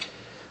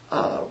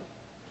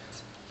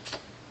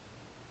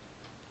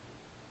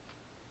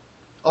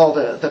all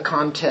the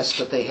contests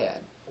that they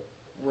had.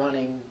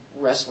 Running,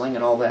 wrestling,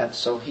 and all that.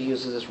 So he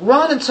uses this.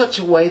 Run in such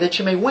a way that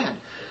you may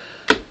win.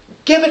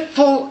 Give it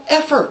full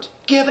effort.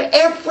 Give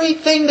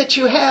everything that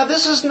you have.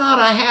 This is not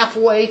a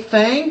halfway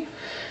thing.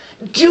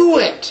 Do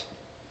it.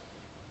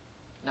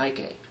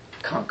 Nike,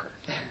 conquer.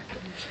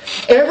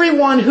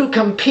 Everyone who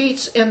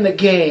competes in the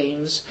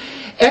games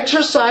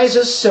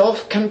exercises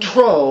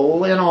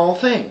self-control in all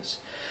things.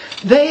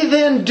 They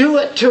then do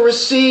it to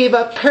receive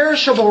a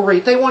perishable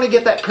wreath. They want to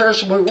get that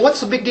perishable wreath. What's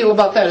the big deal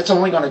about that? It's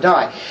only going to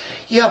die.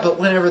 Yeah, but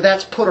whenever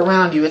that's put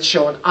around you, it's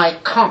showing, I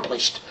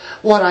accomplished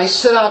what I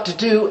set out to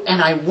do,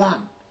 and I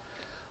won.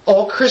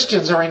 All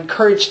Christians are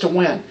encouraged to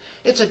win.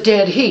 It's a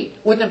dead heat.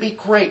 Wouldn't it be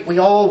great? We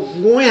all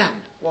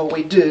win. Well,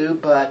 we do,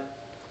 but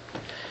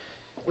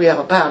we have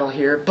a battle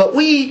here. But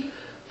we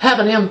have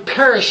an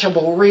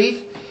imperishable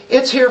wreath.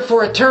 It's here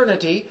for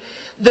eternity.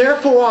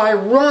 Therefore, I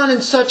run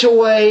in such a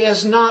way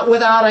as not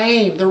without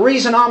aim. The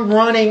reason I'm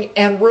running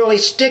and really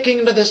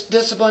sticking to this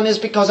discipline is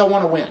because I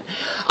want to win.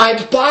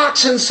 I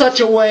box in such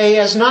a way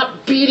as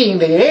not beating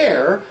the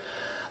air,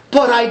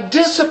 but I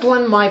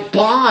discipline my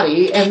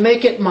body and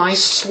make it my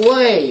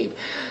slave,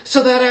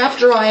 so that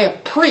after I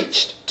have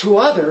preached to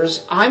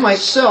others, I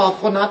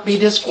myself will not be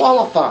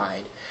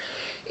disqualified.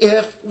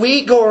 If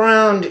we go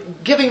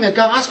around giving the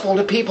gospel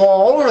to people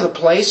all over the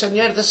place, and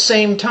yet at the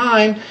same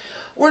time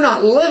we're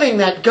not living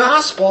that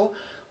gospel,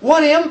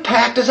 what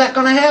impact is that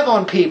going to have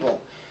on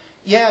people?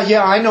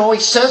 Yeah, I know he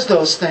says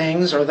those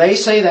things, or they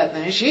say that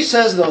thing, she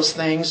says those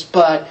things,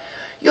 but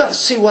you ought to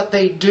see what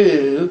they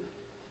do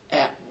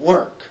at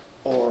work.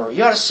 Or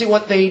you ought to see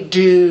what they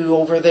do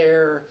over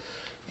there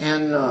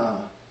in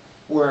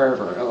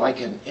wherever,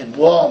 like in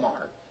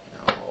Walmart.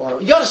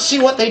 Or you ought to see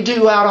what they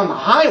do out on the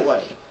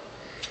highway.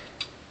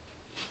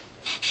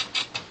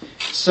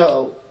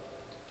 So,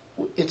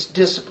 it's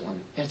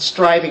discipline. It's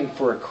striving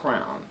for a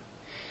crown.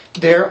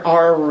 There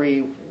are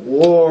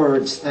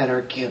rewards that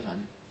are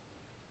given.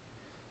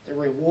 The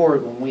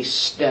reward when we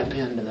step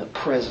into the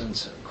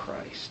presence of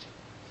Christ.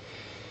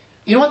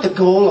 You know what the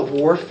goal of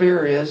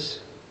warfare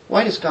is?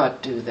 Why does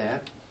God do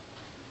that?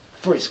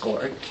 For His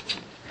glory.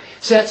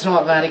 See, that's an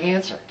automatic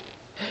answer.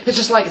 It's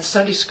just like in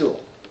Sunday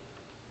school.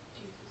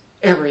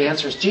 Every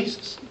answer is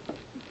Jesus.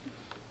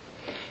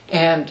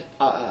 And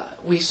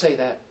we say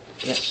that,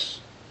 yes.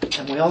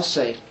 And we all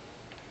say,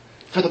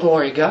 for the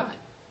glory of God.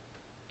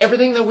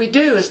 Everything that we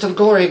do is to the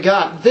glory of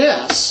God.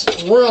 This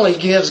really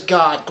gives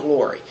God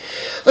glory.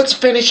 Let's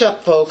finish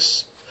up,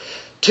 folks.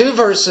 2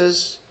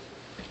 verses.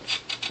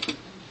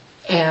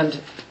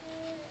 And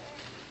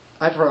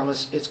I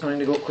promise it's going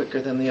to go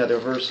quicker than the other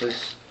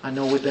verses. I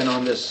know we've been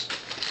on this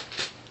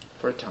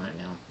for a time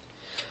now.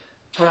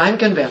 For I'm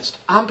convinced,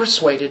 I'm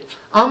persuaded,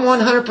 I'm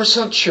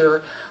 100%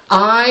 sure,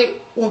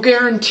 I will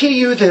guarantee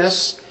you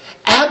this,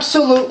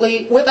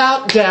 absolutely,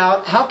 without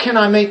doubt. How can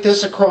I make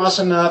this across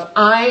enough?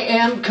 I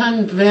am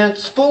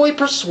convinced, fully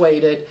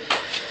persuaded,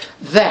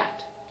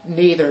 that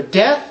neither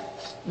death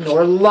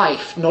nor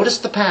life, notice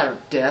the pattern,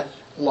 death,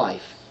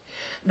 life,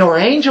 nor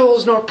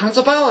angels, nor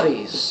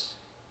principalities,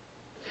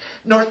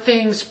 nor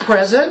things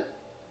present,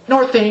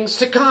 nor things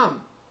to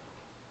come,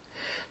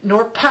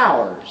 nor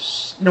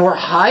powers, nor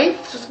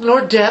height,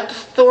 nor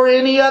depth, or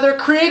any other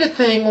created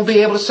thing will be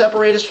able to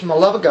separate us from the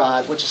love of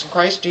God, which is in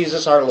Christ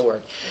Jesus our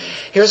Lord.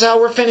 Here's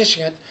how we're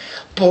finishing it.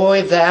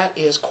 Boy, that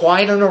is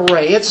quite an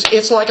array.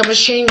 It's like a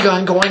machine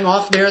gun going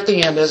off there at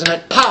the end, isn't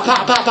it? Pow,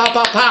 pow, pow, pow,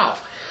 pow, pow.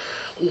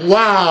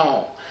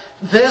 Wow.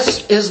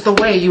 This is the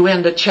way you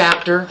end a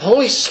chapter.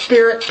 Holy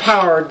Spirit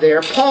powered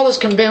there. Paul is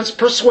convinced,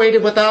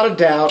 persuaded without a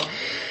doubt.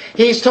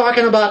 He's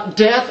talking about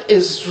death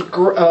is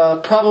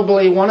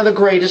probably one of the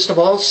greatest of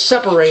all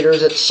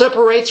separators. It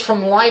separates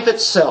from life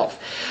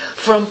itself,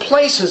 from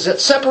places. It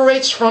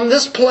separates from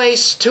this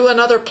place to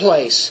another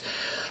place.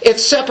 It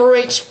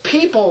separates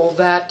people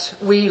that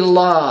we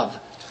love.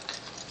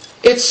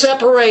 It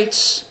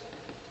separates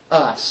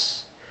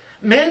us.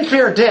 Men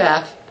fear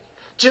death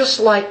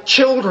just like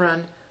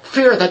children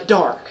fear the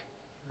dark,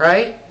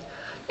 right?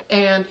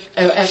 And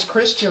as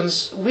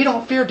Christians, we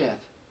don't fear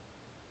death.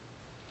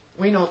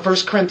 We know 1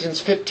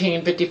 Corinthians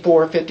 15,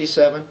 54,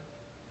 57.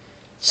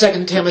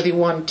 2 Timothy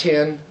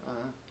 1:10.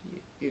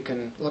 You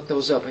can look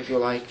those up if you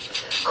like.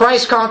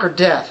 Christ conquered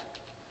death.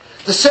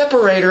 The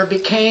separator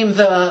became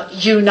the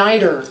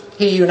uniter.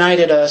 He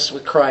united us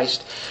with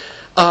Christ.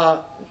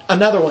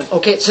 Another one.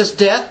 Okay, it says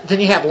death, then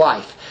you have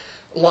life.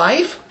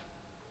 Life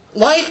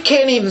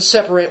can't even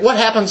separate. What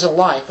happens in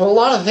life? Well, a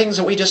lot of the things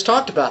that we just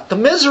talked about. The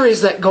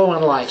miseries that go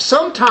in life.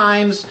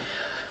 Sometimes,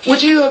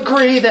 would you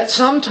agree that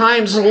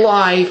sometimes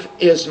life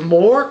is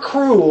more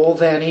cruel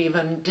than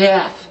even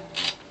death?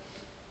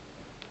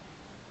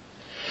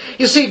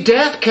 You see,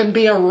 death can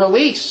be a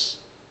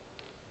release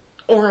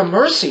or a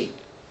mercy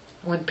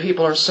when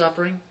people are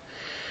suffering.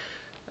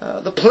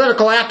 The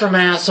political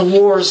aftermaths of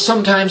wars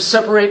sometimes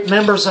separate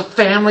members of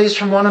families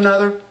from one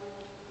another.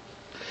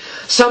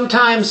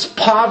 Sometimes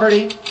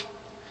poverty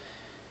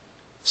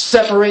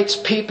separates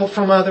people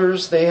from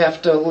others. They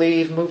have to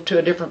leave, move to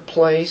a different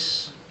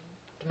place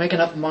to make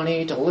enough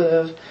money to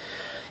live.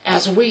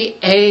 As we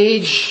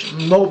age,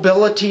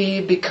 mobility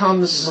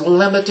becomes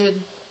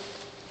limited.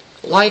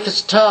 Life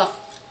is tough.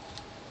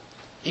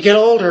 You get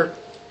older.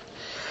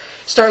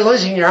 Start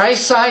losing your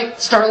eyesight,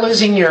 start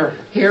losing your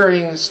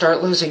hearing,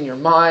 start losing your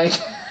mind.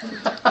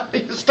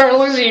 You start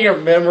losing your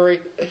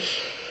memory.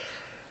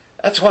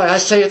 That's why I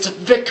say it's a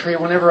victory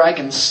whenever I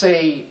can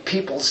say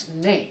people's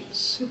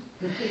names.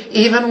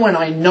 Even when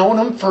I've known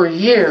them for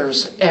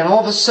years, and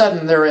all of a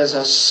sudden there is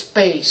a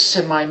space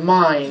in my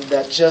mind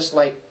that just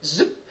like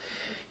zip.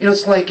 You know,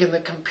 it's like in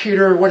the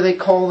computer, what do they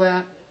call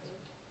that?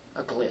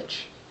 A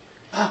glitch.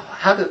 Oh,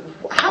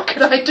 how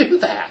could I do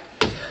that?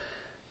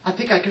 I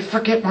think I could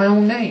forget my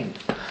own name.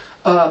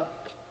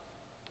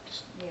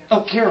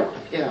 Carol.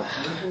 Yeah.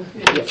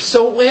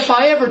 So if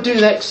I ever do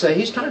that, say,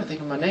 he's trying to think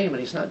of my name and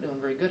he's not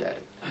doing very good at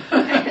it.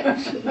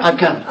 I've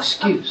got an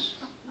excuse.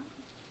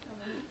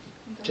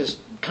 Just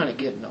kind of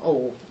getting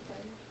old.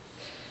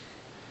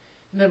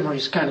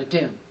 Memory's kind of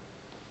dim.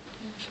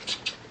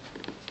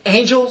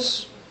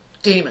 Angels,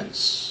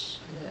 demons.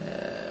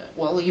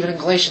 Even in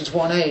Galatians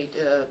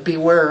 1:8,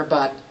 beware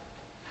about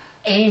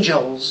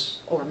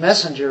angels or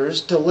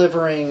messengers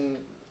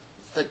delivering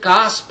the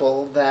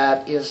gospel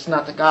that is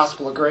not the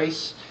gospel of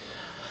grace.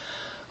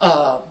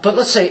 But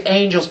let's say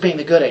angels being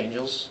the good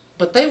angels.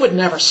 But they would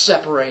never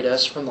separate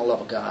us from the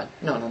love of God.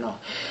 No.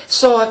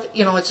 So,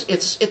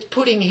 it's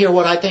putting here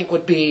what I think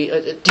would be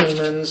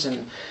demons.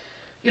 And,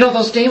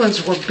 those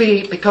demons were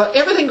beat because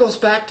everything goes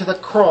back to the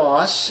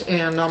cross.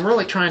 And I'm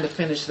really trying to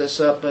finish this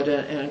up. But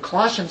in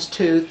Colossians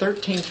 2,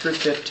 13 through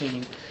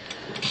 15...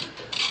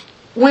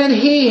 when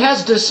He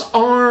has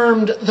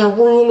disarmed the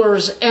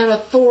rulers and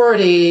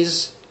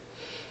authorities,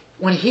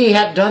 when He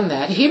had done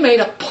that, He made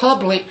a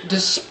public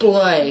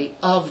display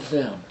of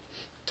them.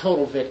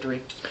 Total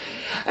victory.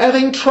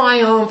 Having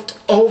triumphed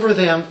over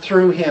them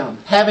through Him.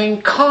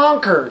 Having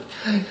conquered.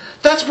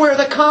 That's where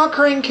the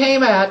conquering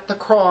came at, the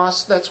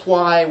cross. That's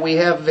why we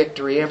have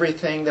victory.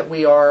 Everything that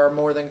we are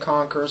more than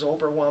conquers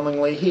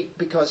overwhelmingly.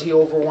 Because He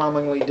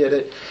overwhelmingly did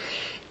it.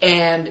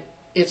 And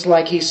it's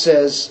like He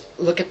says,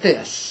 look at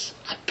this.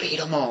 I beat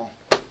them all.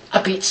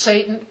 I beat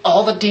Satan,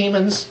 all the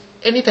demons,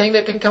 anything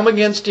that can come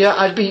against you.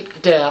 I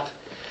beat death.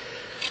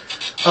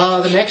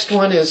 The next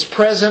one is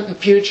present and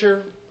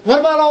future. What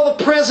about all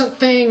the present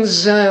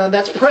things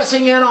that's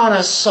pressing in on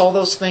us? All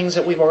those things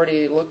that we've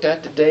already looked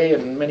at today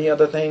and many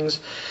other things.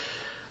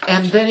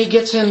 And then he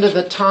gets into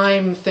the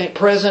time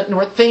present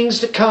nor things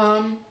to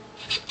come.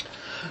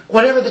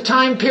 Whatever the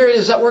time period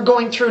is that we're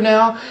going through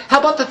now. How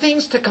about the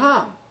things to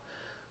come?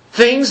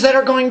 things that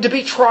are going to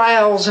be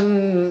trials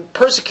and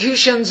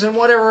persecutions and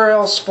whatever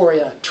else for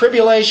you,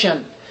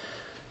 tribulation,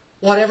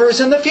 whatever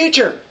is in the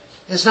future,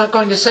 is not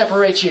going to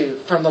separate you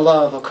from the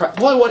love of Christ.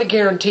 Boy, what a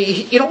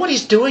guarantee. You know what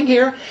he's doing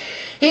here?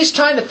 He's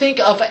trying to think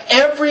of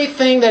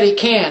everything that he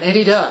can, and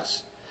he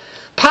does.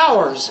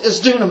 Powers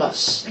is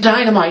dunamis,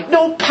 dynamite.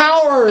 No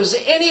powers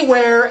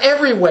anywhere,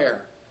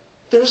 everywhere.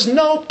 There's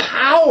no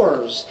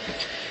powers.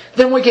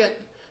 Then we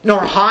get nor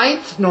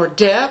height, nor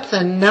depth,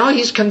 and now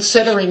he's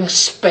considering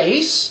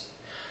space,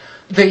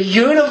 the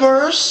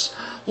universe,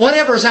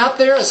 whatever's out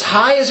there as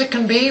high as it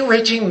can be,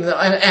 reaching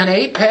an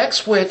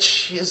apex,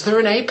 which, is there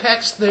an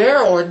apex there,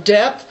 or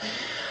depth?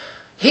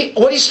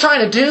 What he's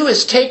trying to do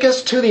is take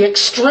us to the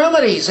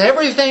extremities,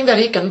 everything that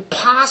he can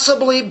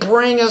possibly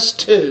bring us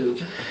to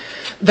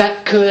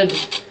that could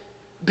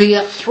be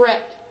a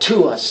threat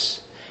to us.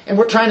 And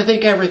we're trying to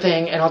think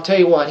everything, and I'll tell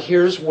you what,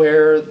 here's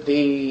where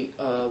the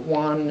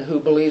one who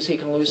believes he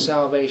can lose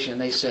salvation,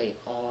 they say,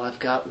 oh, I've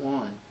got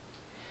one.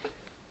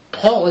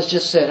 Paul has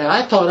just said,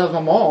 I thought of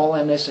them all,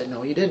 and they said,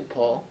 no, you didn't,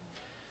 Paul.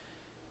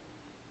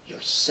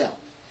 Yourself.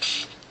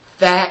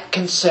 That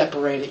can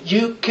separate it.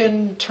 You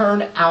can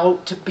turn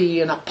out to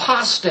be an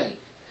apostate.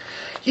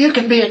 You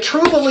can be a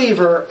true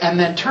believer and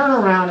then turn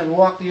around and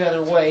walk the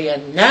other way,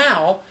 and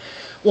now,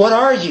 what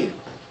are you?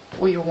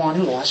 Well, you're one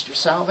who lost your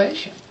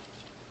salvation.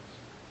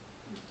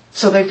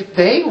 So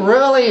they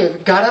really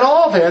got it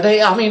all there.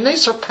 They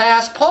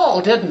surpassed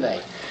Paul, didn't they?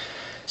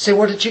 Say,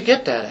 where did you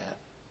get that at?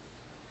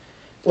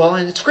 Well,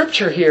 in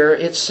Scripture here,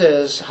 it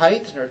says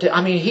height.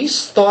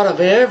 He's thought of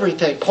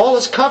everything. Paul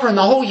is covering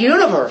the whole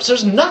universe.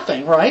 There's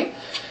nothing, right?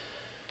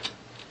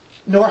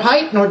 Nor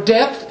height, nor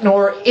depth,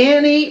 nor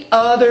any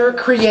other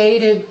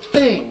created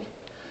thing.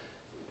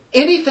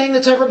 Anything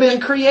that's ever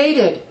been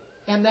created.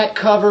 And that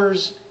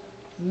covers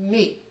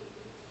me.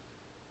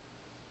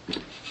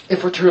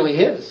 If we're truly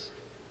His.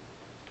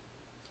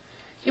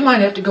 You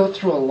might have to go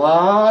through a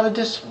lot of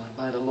discipline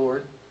by the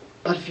Lord,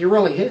 but if you're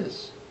really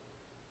His,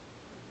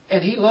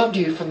 and He loved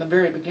you from the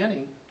very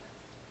beginning,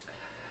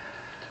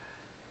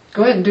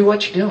 go ahead and do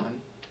what you're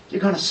doing. You're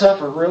going to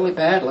suffer really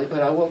badly,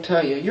 but I will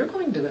tell you, you're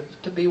going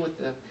to be with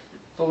the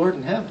Lord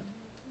in heaven.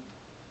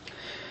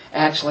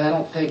 Actually, I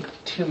don't think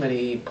too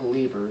many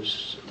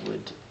believers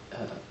would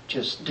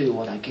just do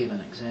what I gave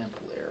an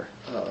example there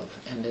of,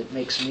 and it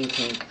makes me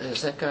think,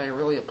 is that guy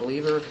really a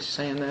believer if he's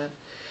saying that?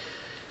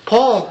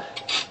 Paul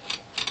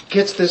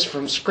gets this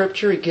from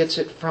Scripture. He gets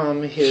it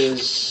from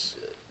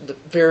the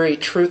very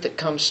truth that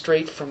comes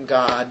straight from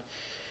God.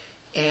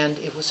 And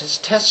it was his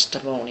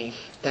testimony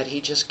that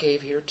he just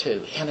gave here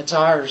too. And it's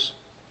ours.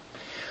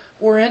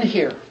 We're in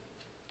here.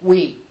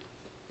 We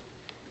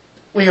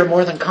are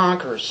more than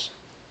conquerors.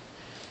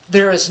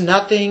 There is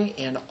nothing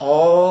in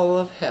all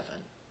of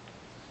heaven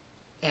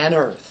and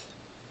earth.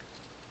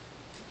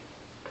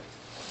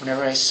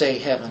 Whenever I say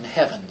heaven,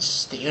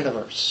 heavens, the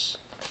universe,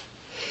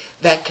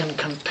 that can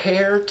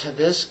compare to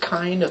this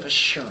kind of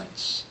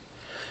assurance.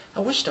 I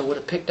wished I would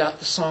have picked out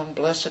the song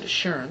Blessed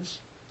Assurance.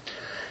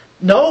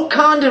 No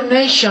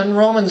condemnation,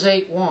 Romans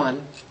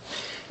 8:1.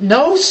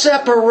 No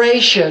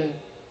separation,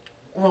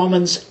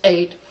 Romans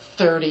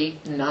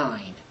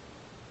 8:39.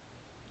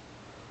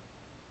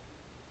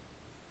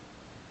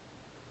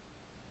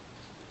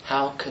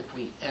 How could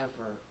we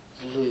ever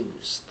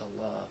lose the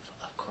love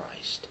of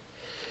Christ?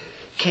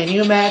 Can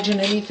you imagine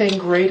anything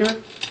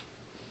greater?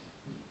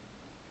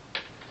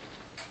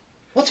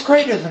 What's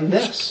greater than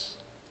this?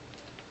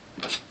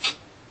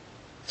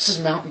 This is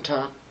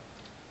mountaintop.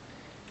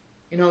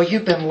 You know,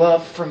 you've been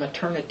loved from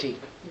eternity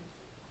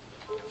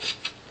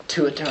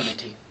to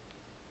eternity.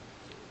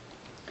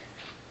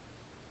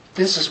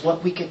 This is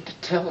what we get to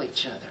tell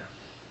each other.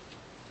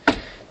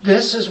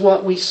 This is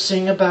what we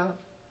sing about,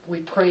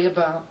 we pray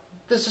about.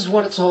 This is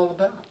what it's all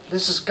about.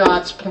 This is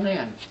God's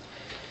plan.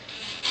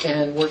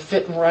 And we're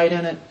fitting right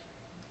in it.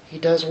 He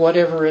does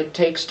whatever it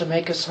takes to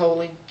make us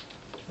holy.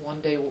 One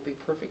day we'll be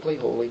perfectly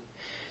holy.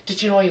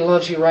 Did you know He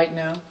loves you right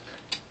now?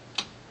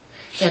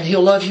 And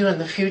He'll love you in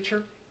the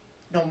future.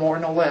 No more,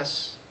 no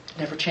less.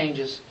 Never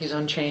changes. He's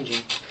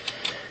unchanging.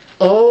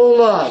 Oh,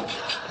 love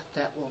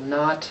that will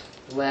not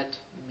let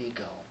me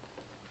go.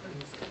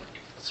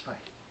 Let's pray.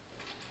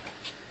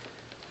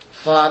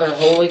 Father,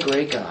 holy,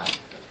 great God,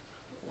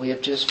 we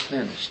have just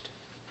finished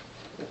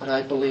what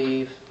I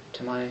believe,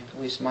 to at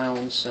least my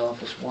own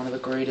self, is one of the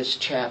greatest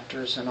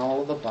chapters in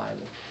all of the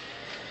Bible.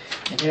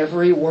 And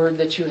every word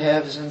that you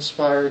have is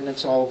inspired, and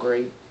it's all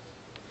great.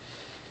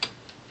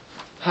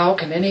 How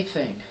can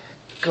anything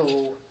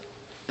go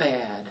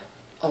bad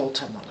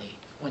ultimately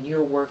when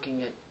you're working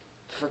it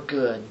for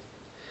good?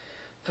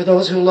 For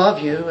those who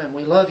love you, and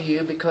we love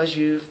you because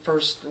you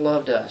first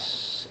loved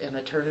us in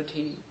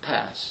eternity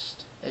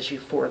past, as you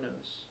foreknew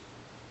us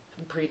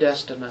and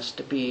predestined us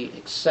to be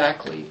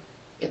exactly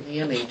in the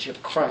image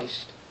of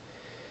Christ.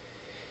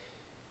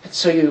 And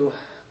so you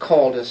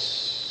called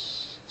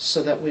us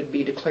so that we'd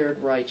be declared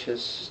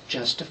righteous,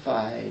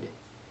 justified,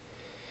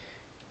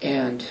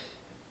 and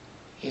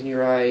in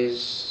your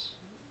eyes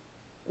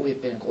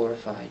we've been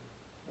glorified.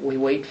 We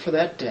wait for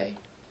that day.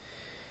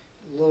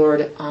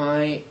 Lord,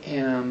 I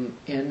am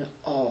in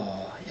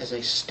awe as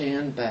I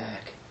stand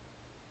back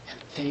and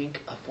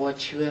think of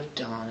what you have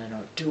done and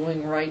are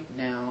doing right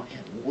now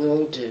and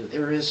will do.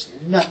 There is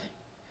nothing.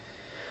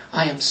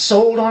 I am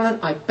sold on it.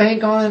 I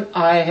bank on it.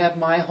 I have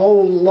my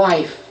whole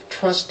life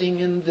trusting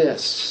in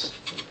this.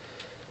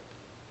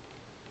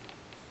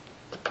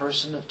 The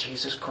person of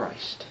Jesus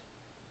Christ.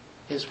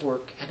 His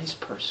work and His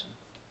person.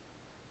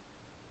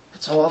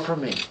 That's all for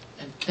me.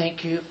 And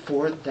thank you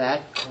for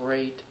that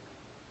great,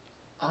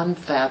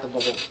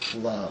 unfathomable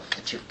love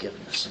that you've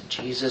given us. In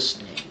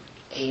Jesus' name,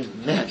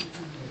 amen.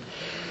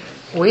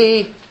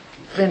 We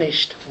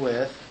finished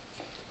with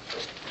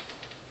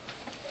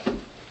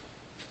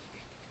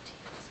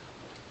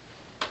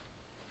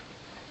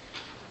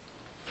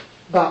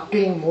about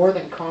being more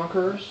than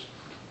conquerors.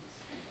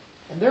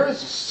 And there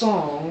is a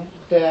song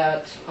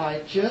that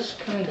I just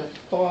kind of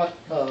thought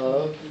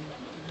of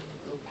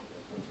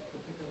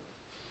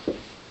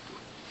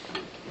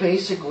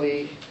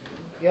basically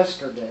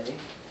yesterday.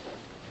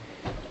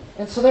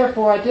 And so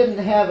therefore I didn't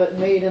have it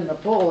made in the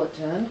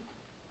bulletin.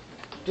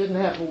 Didn't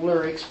have the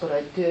lyrics, but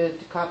I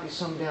did copy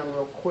some down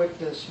real quick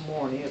this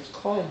morning. It's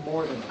called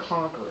More Than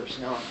Conquerors.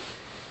 Now,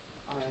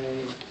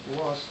 I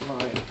lost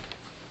my...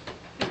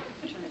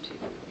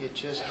 It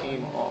just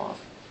came off.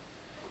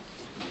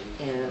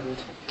 And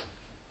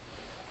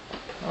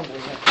probably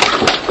have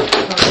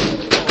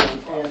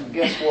to... And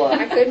guess what?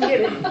 I couldn't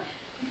get it.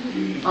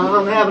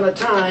 I'm having a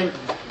time.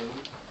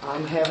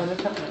 I'm having a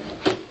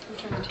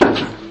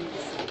time.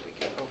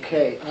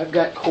 Okay, I've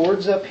got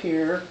chords up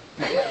here.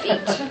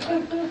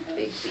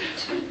 Big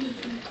feet.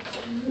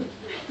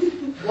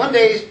 One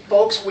day,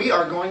 folks, we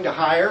are going to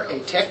hire a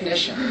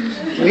technician.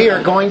 We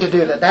are going to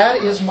do that.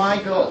 That is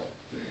my goal.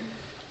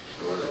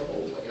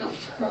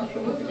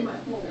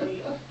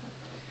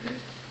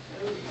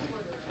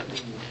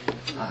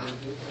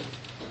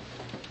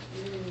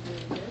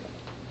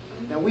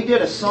 Now, we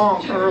did a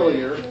song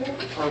earlier,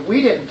 or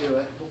we didn't do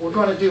it, but we're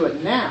going to do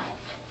it now.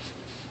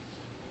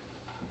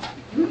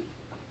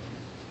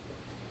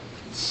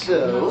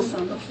 So,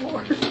 On the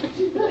floor.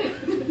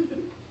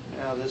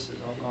 now this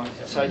is all gone.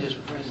 So I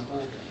just press the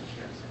whole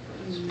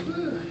thing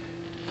here.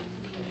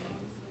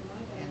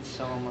 And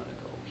so I'm going to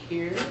go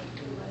here,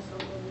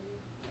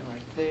 and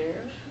right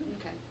there,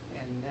 Okay.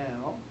 and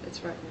now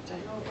It's right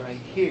there. right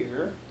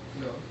here.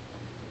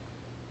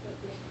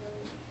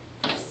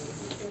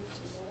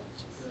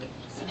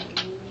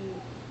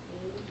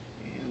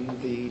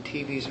 And the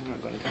TVs are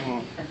not going to come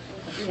on.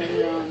 Yeah,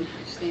 you're on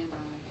standby.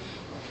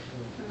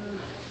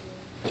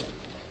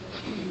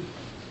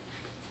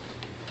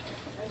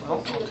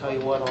 Well, I'll tell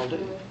you what I'll do.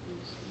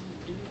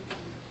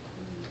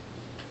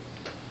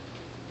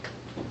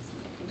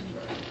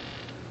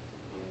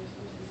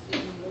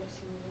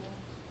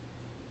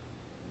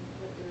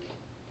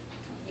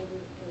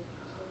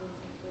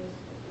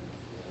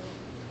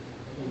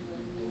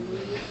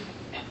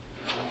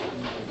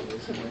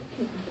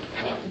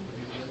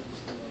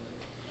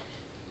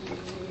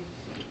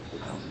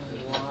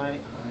 Why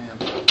I am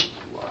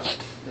lost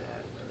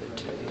that, but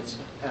it's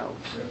out.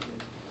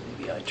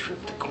 Maybe I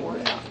tripped the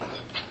cord out.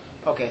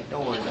 Okay,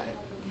 don't worry about it.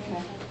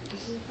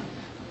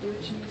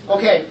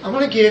 Okay, I'm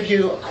going to give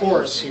you a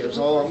chorus here is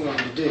all I'm going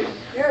to do.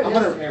 There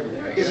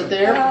it Is it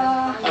there?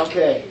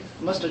 Okay,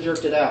 must have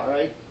jerked it out,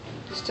 right?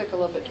 Just took a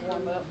little bit to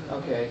warm up.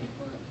 Okay,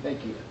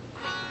 thank you.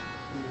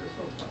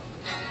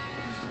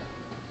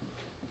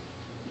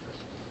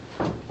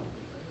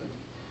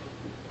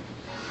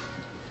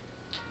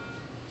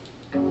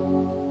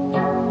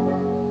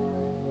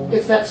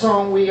 It's that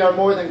song, We Are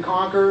More Than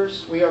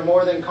Conquerors. We are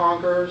more than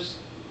conquerors.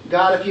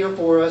 God, if you are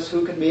for us,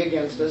 who can be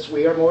against us?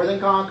 We are more than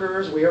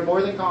conquerors. We are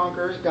more than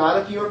conquerors.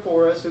 God, if you are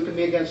for us, who can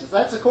be against us?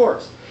 That's the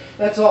chorus.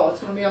 That's all. It's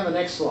going to be on the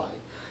next slide.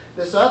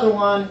 This other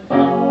one,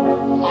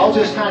 I'll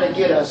just kind of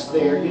get us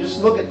there. You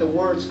just look at the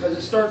words because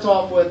it starts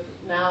off with,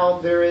 now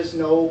there is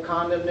no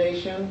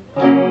condemnation.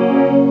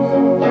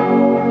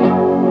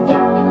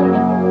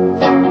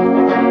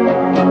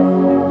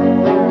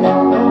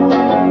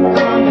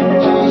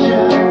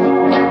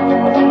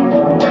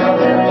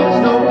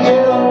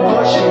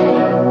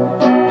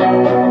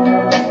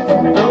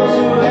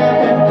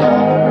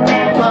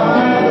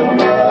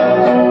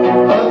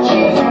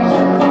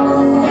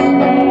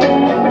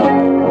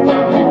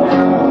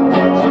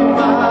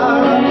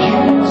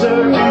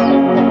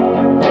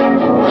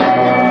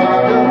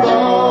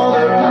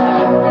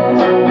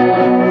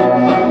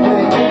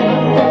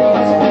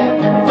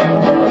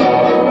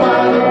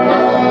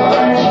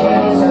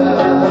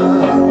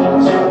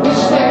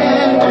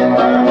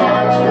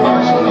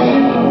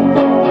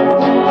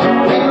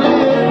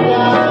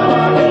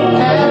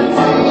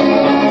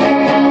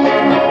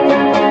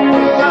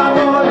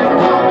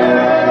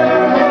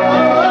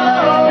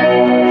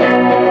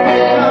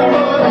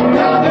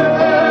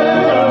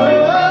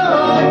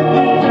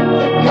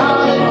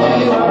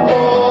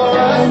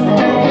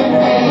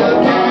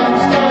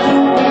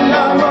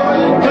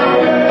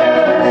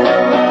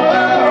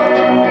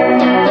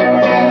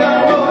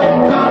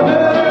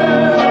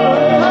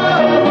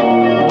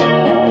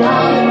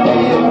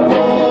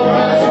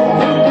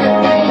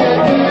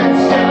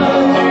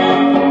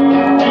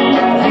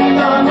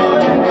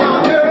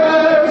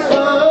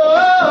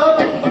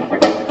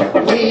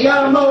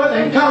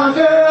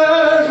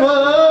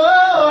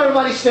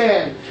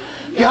 stand.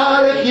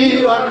 God, if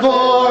you are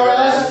for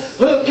us,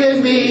 who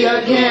can be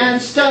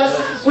against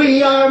us?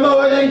 We are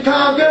more than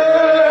conquerors.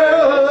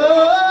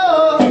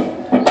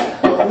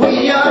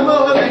 We are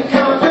more than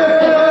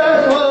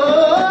conquerors.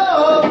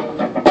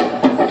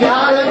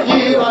 God, if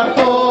you are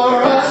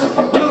for us,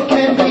 who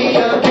can be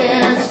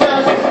against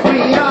us?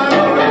 We are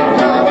more than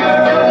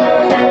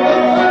conquerors.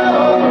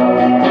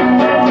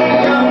 We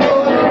are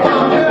more than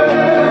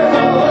conquerors.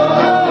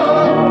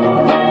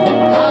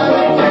 God,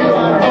 if you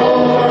are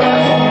for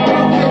us,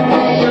 who can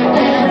be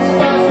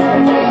against us?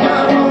 We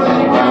are more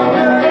than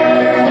conquerors.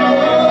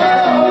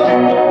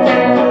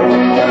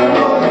 We are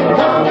more than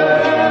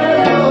conquerors.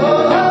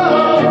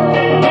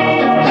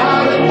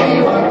 God, if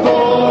you are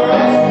for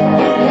us,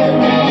 who can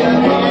be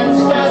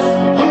against us?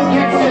 Who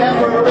can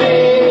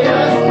separate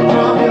us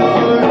from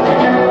your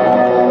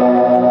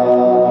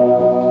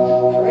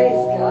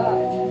Praise God.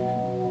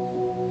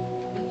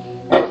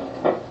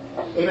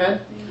 Amen.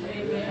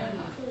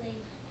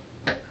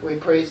 We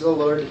praise the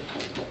Lord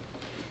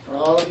for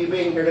all of you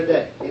being here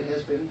today. It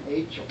has been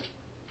a joy.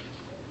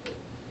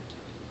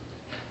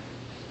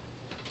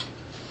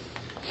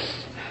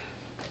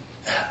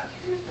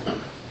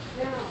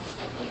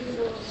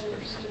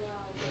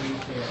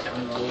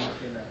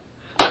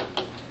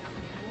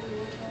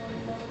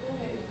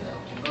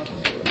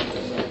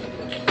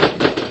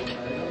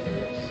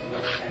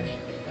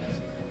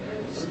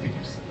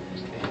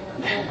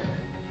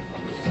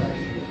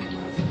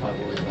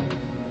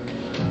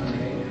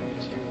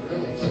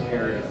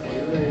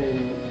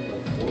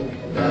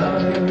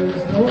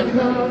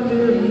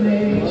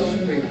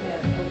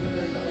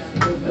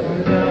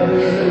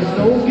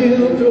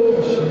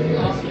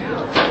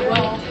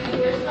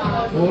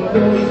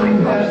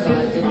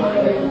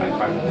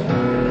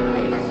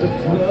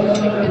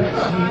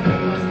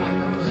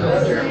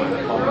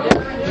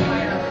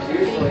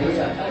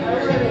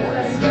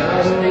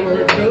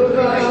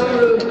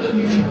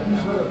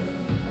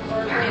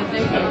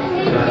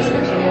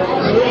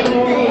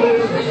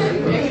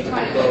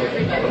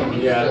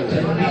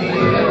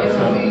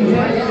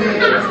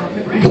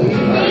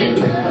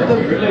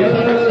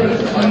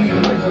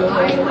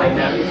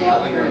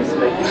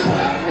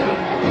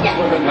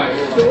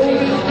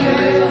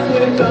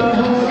 When my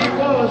heart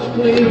was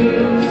clean.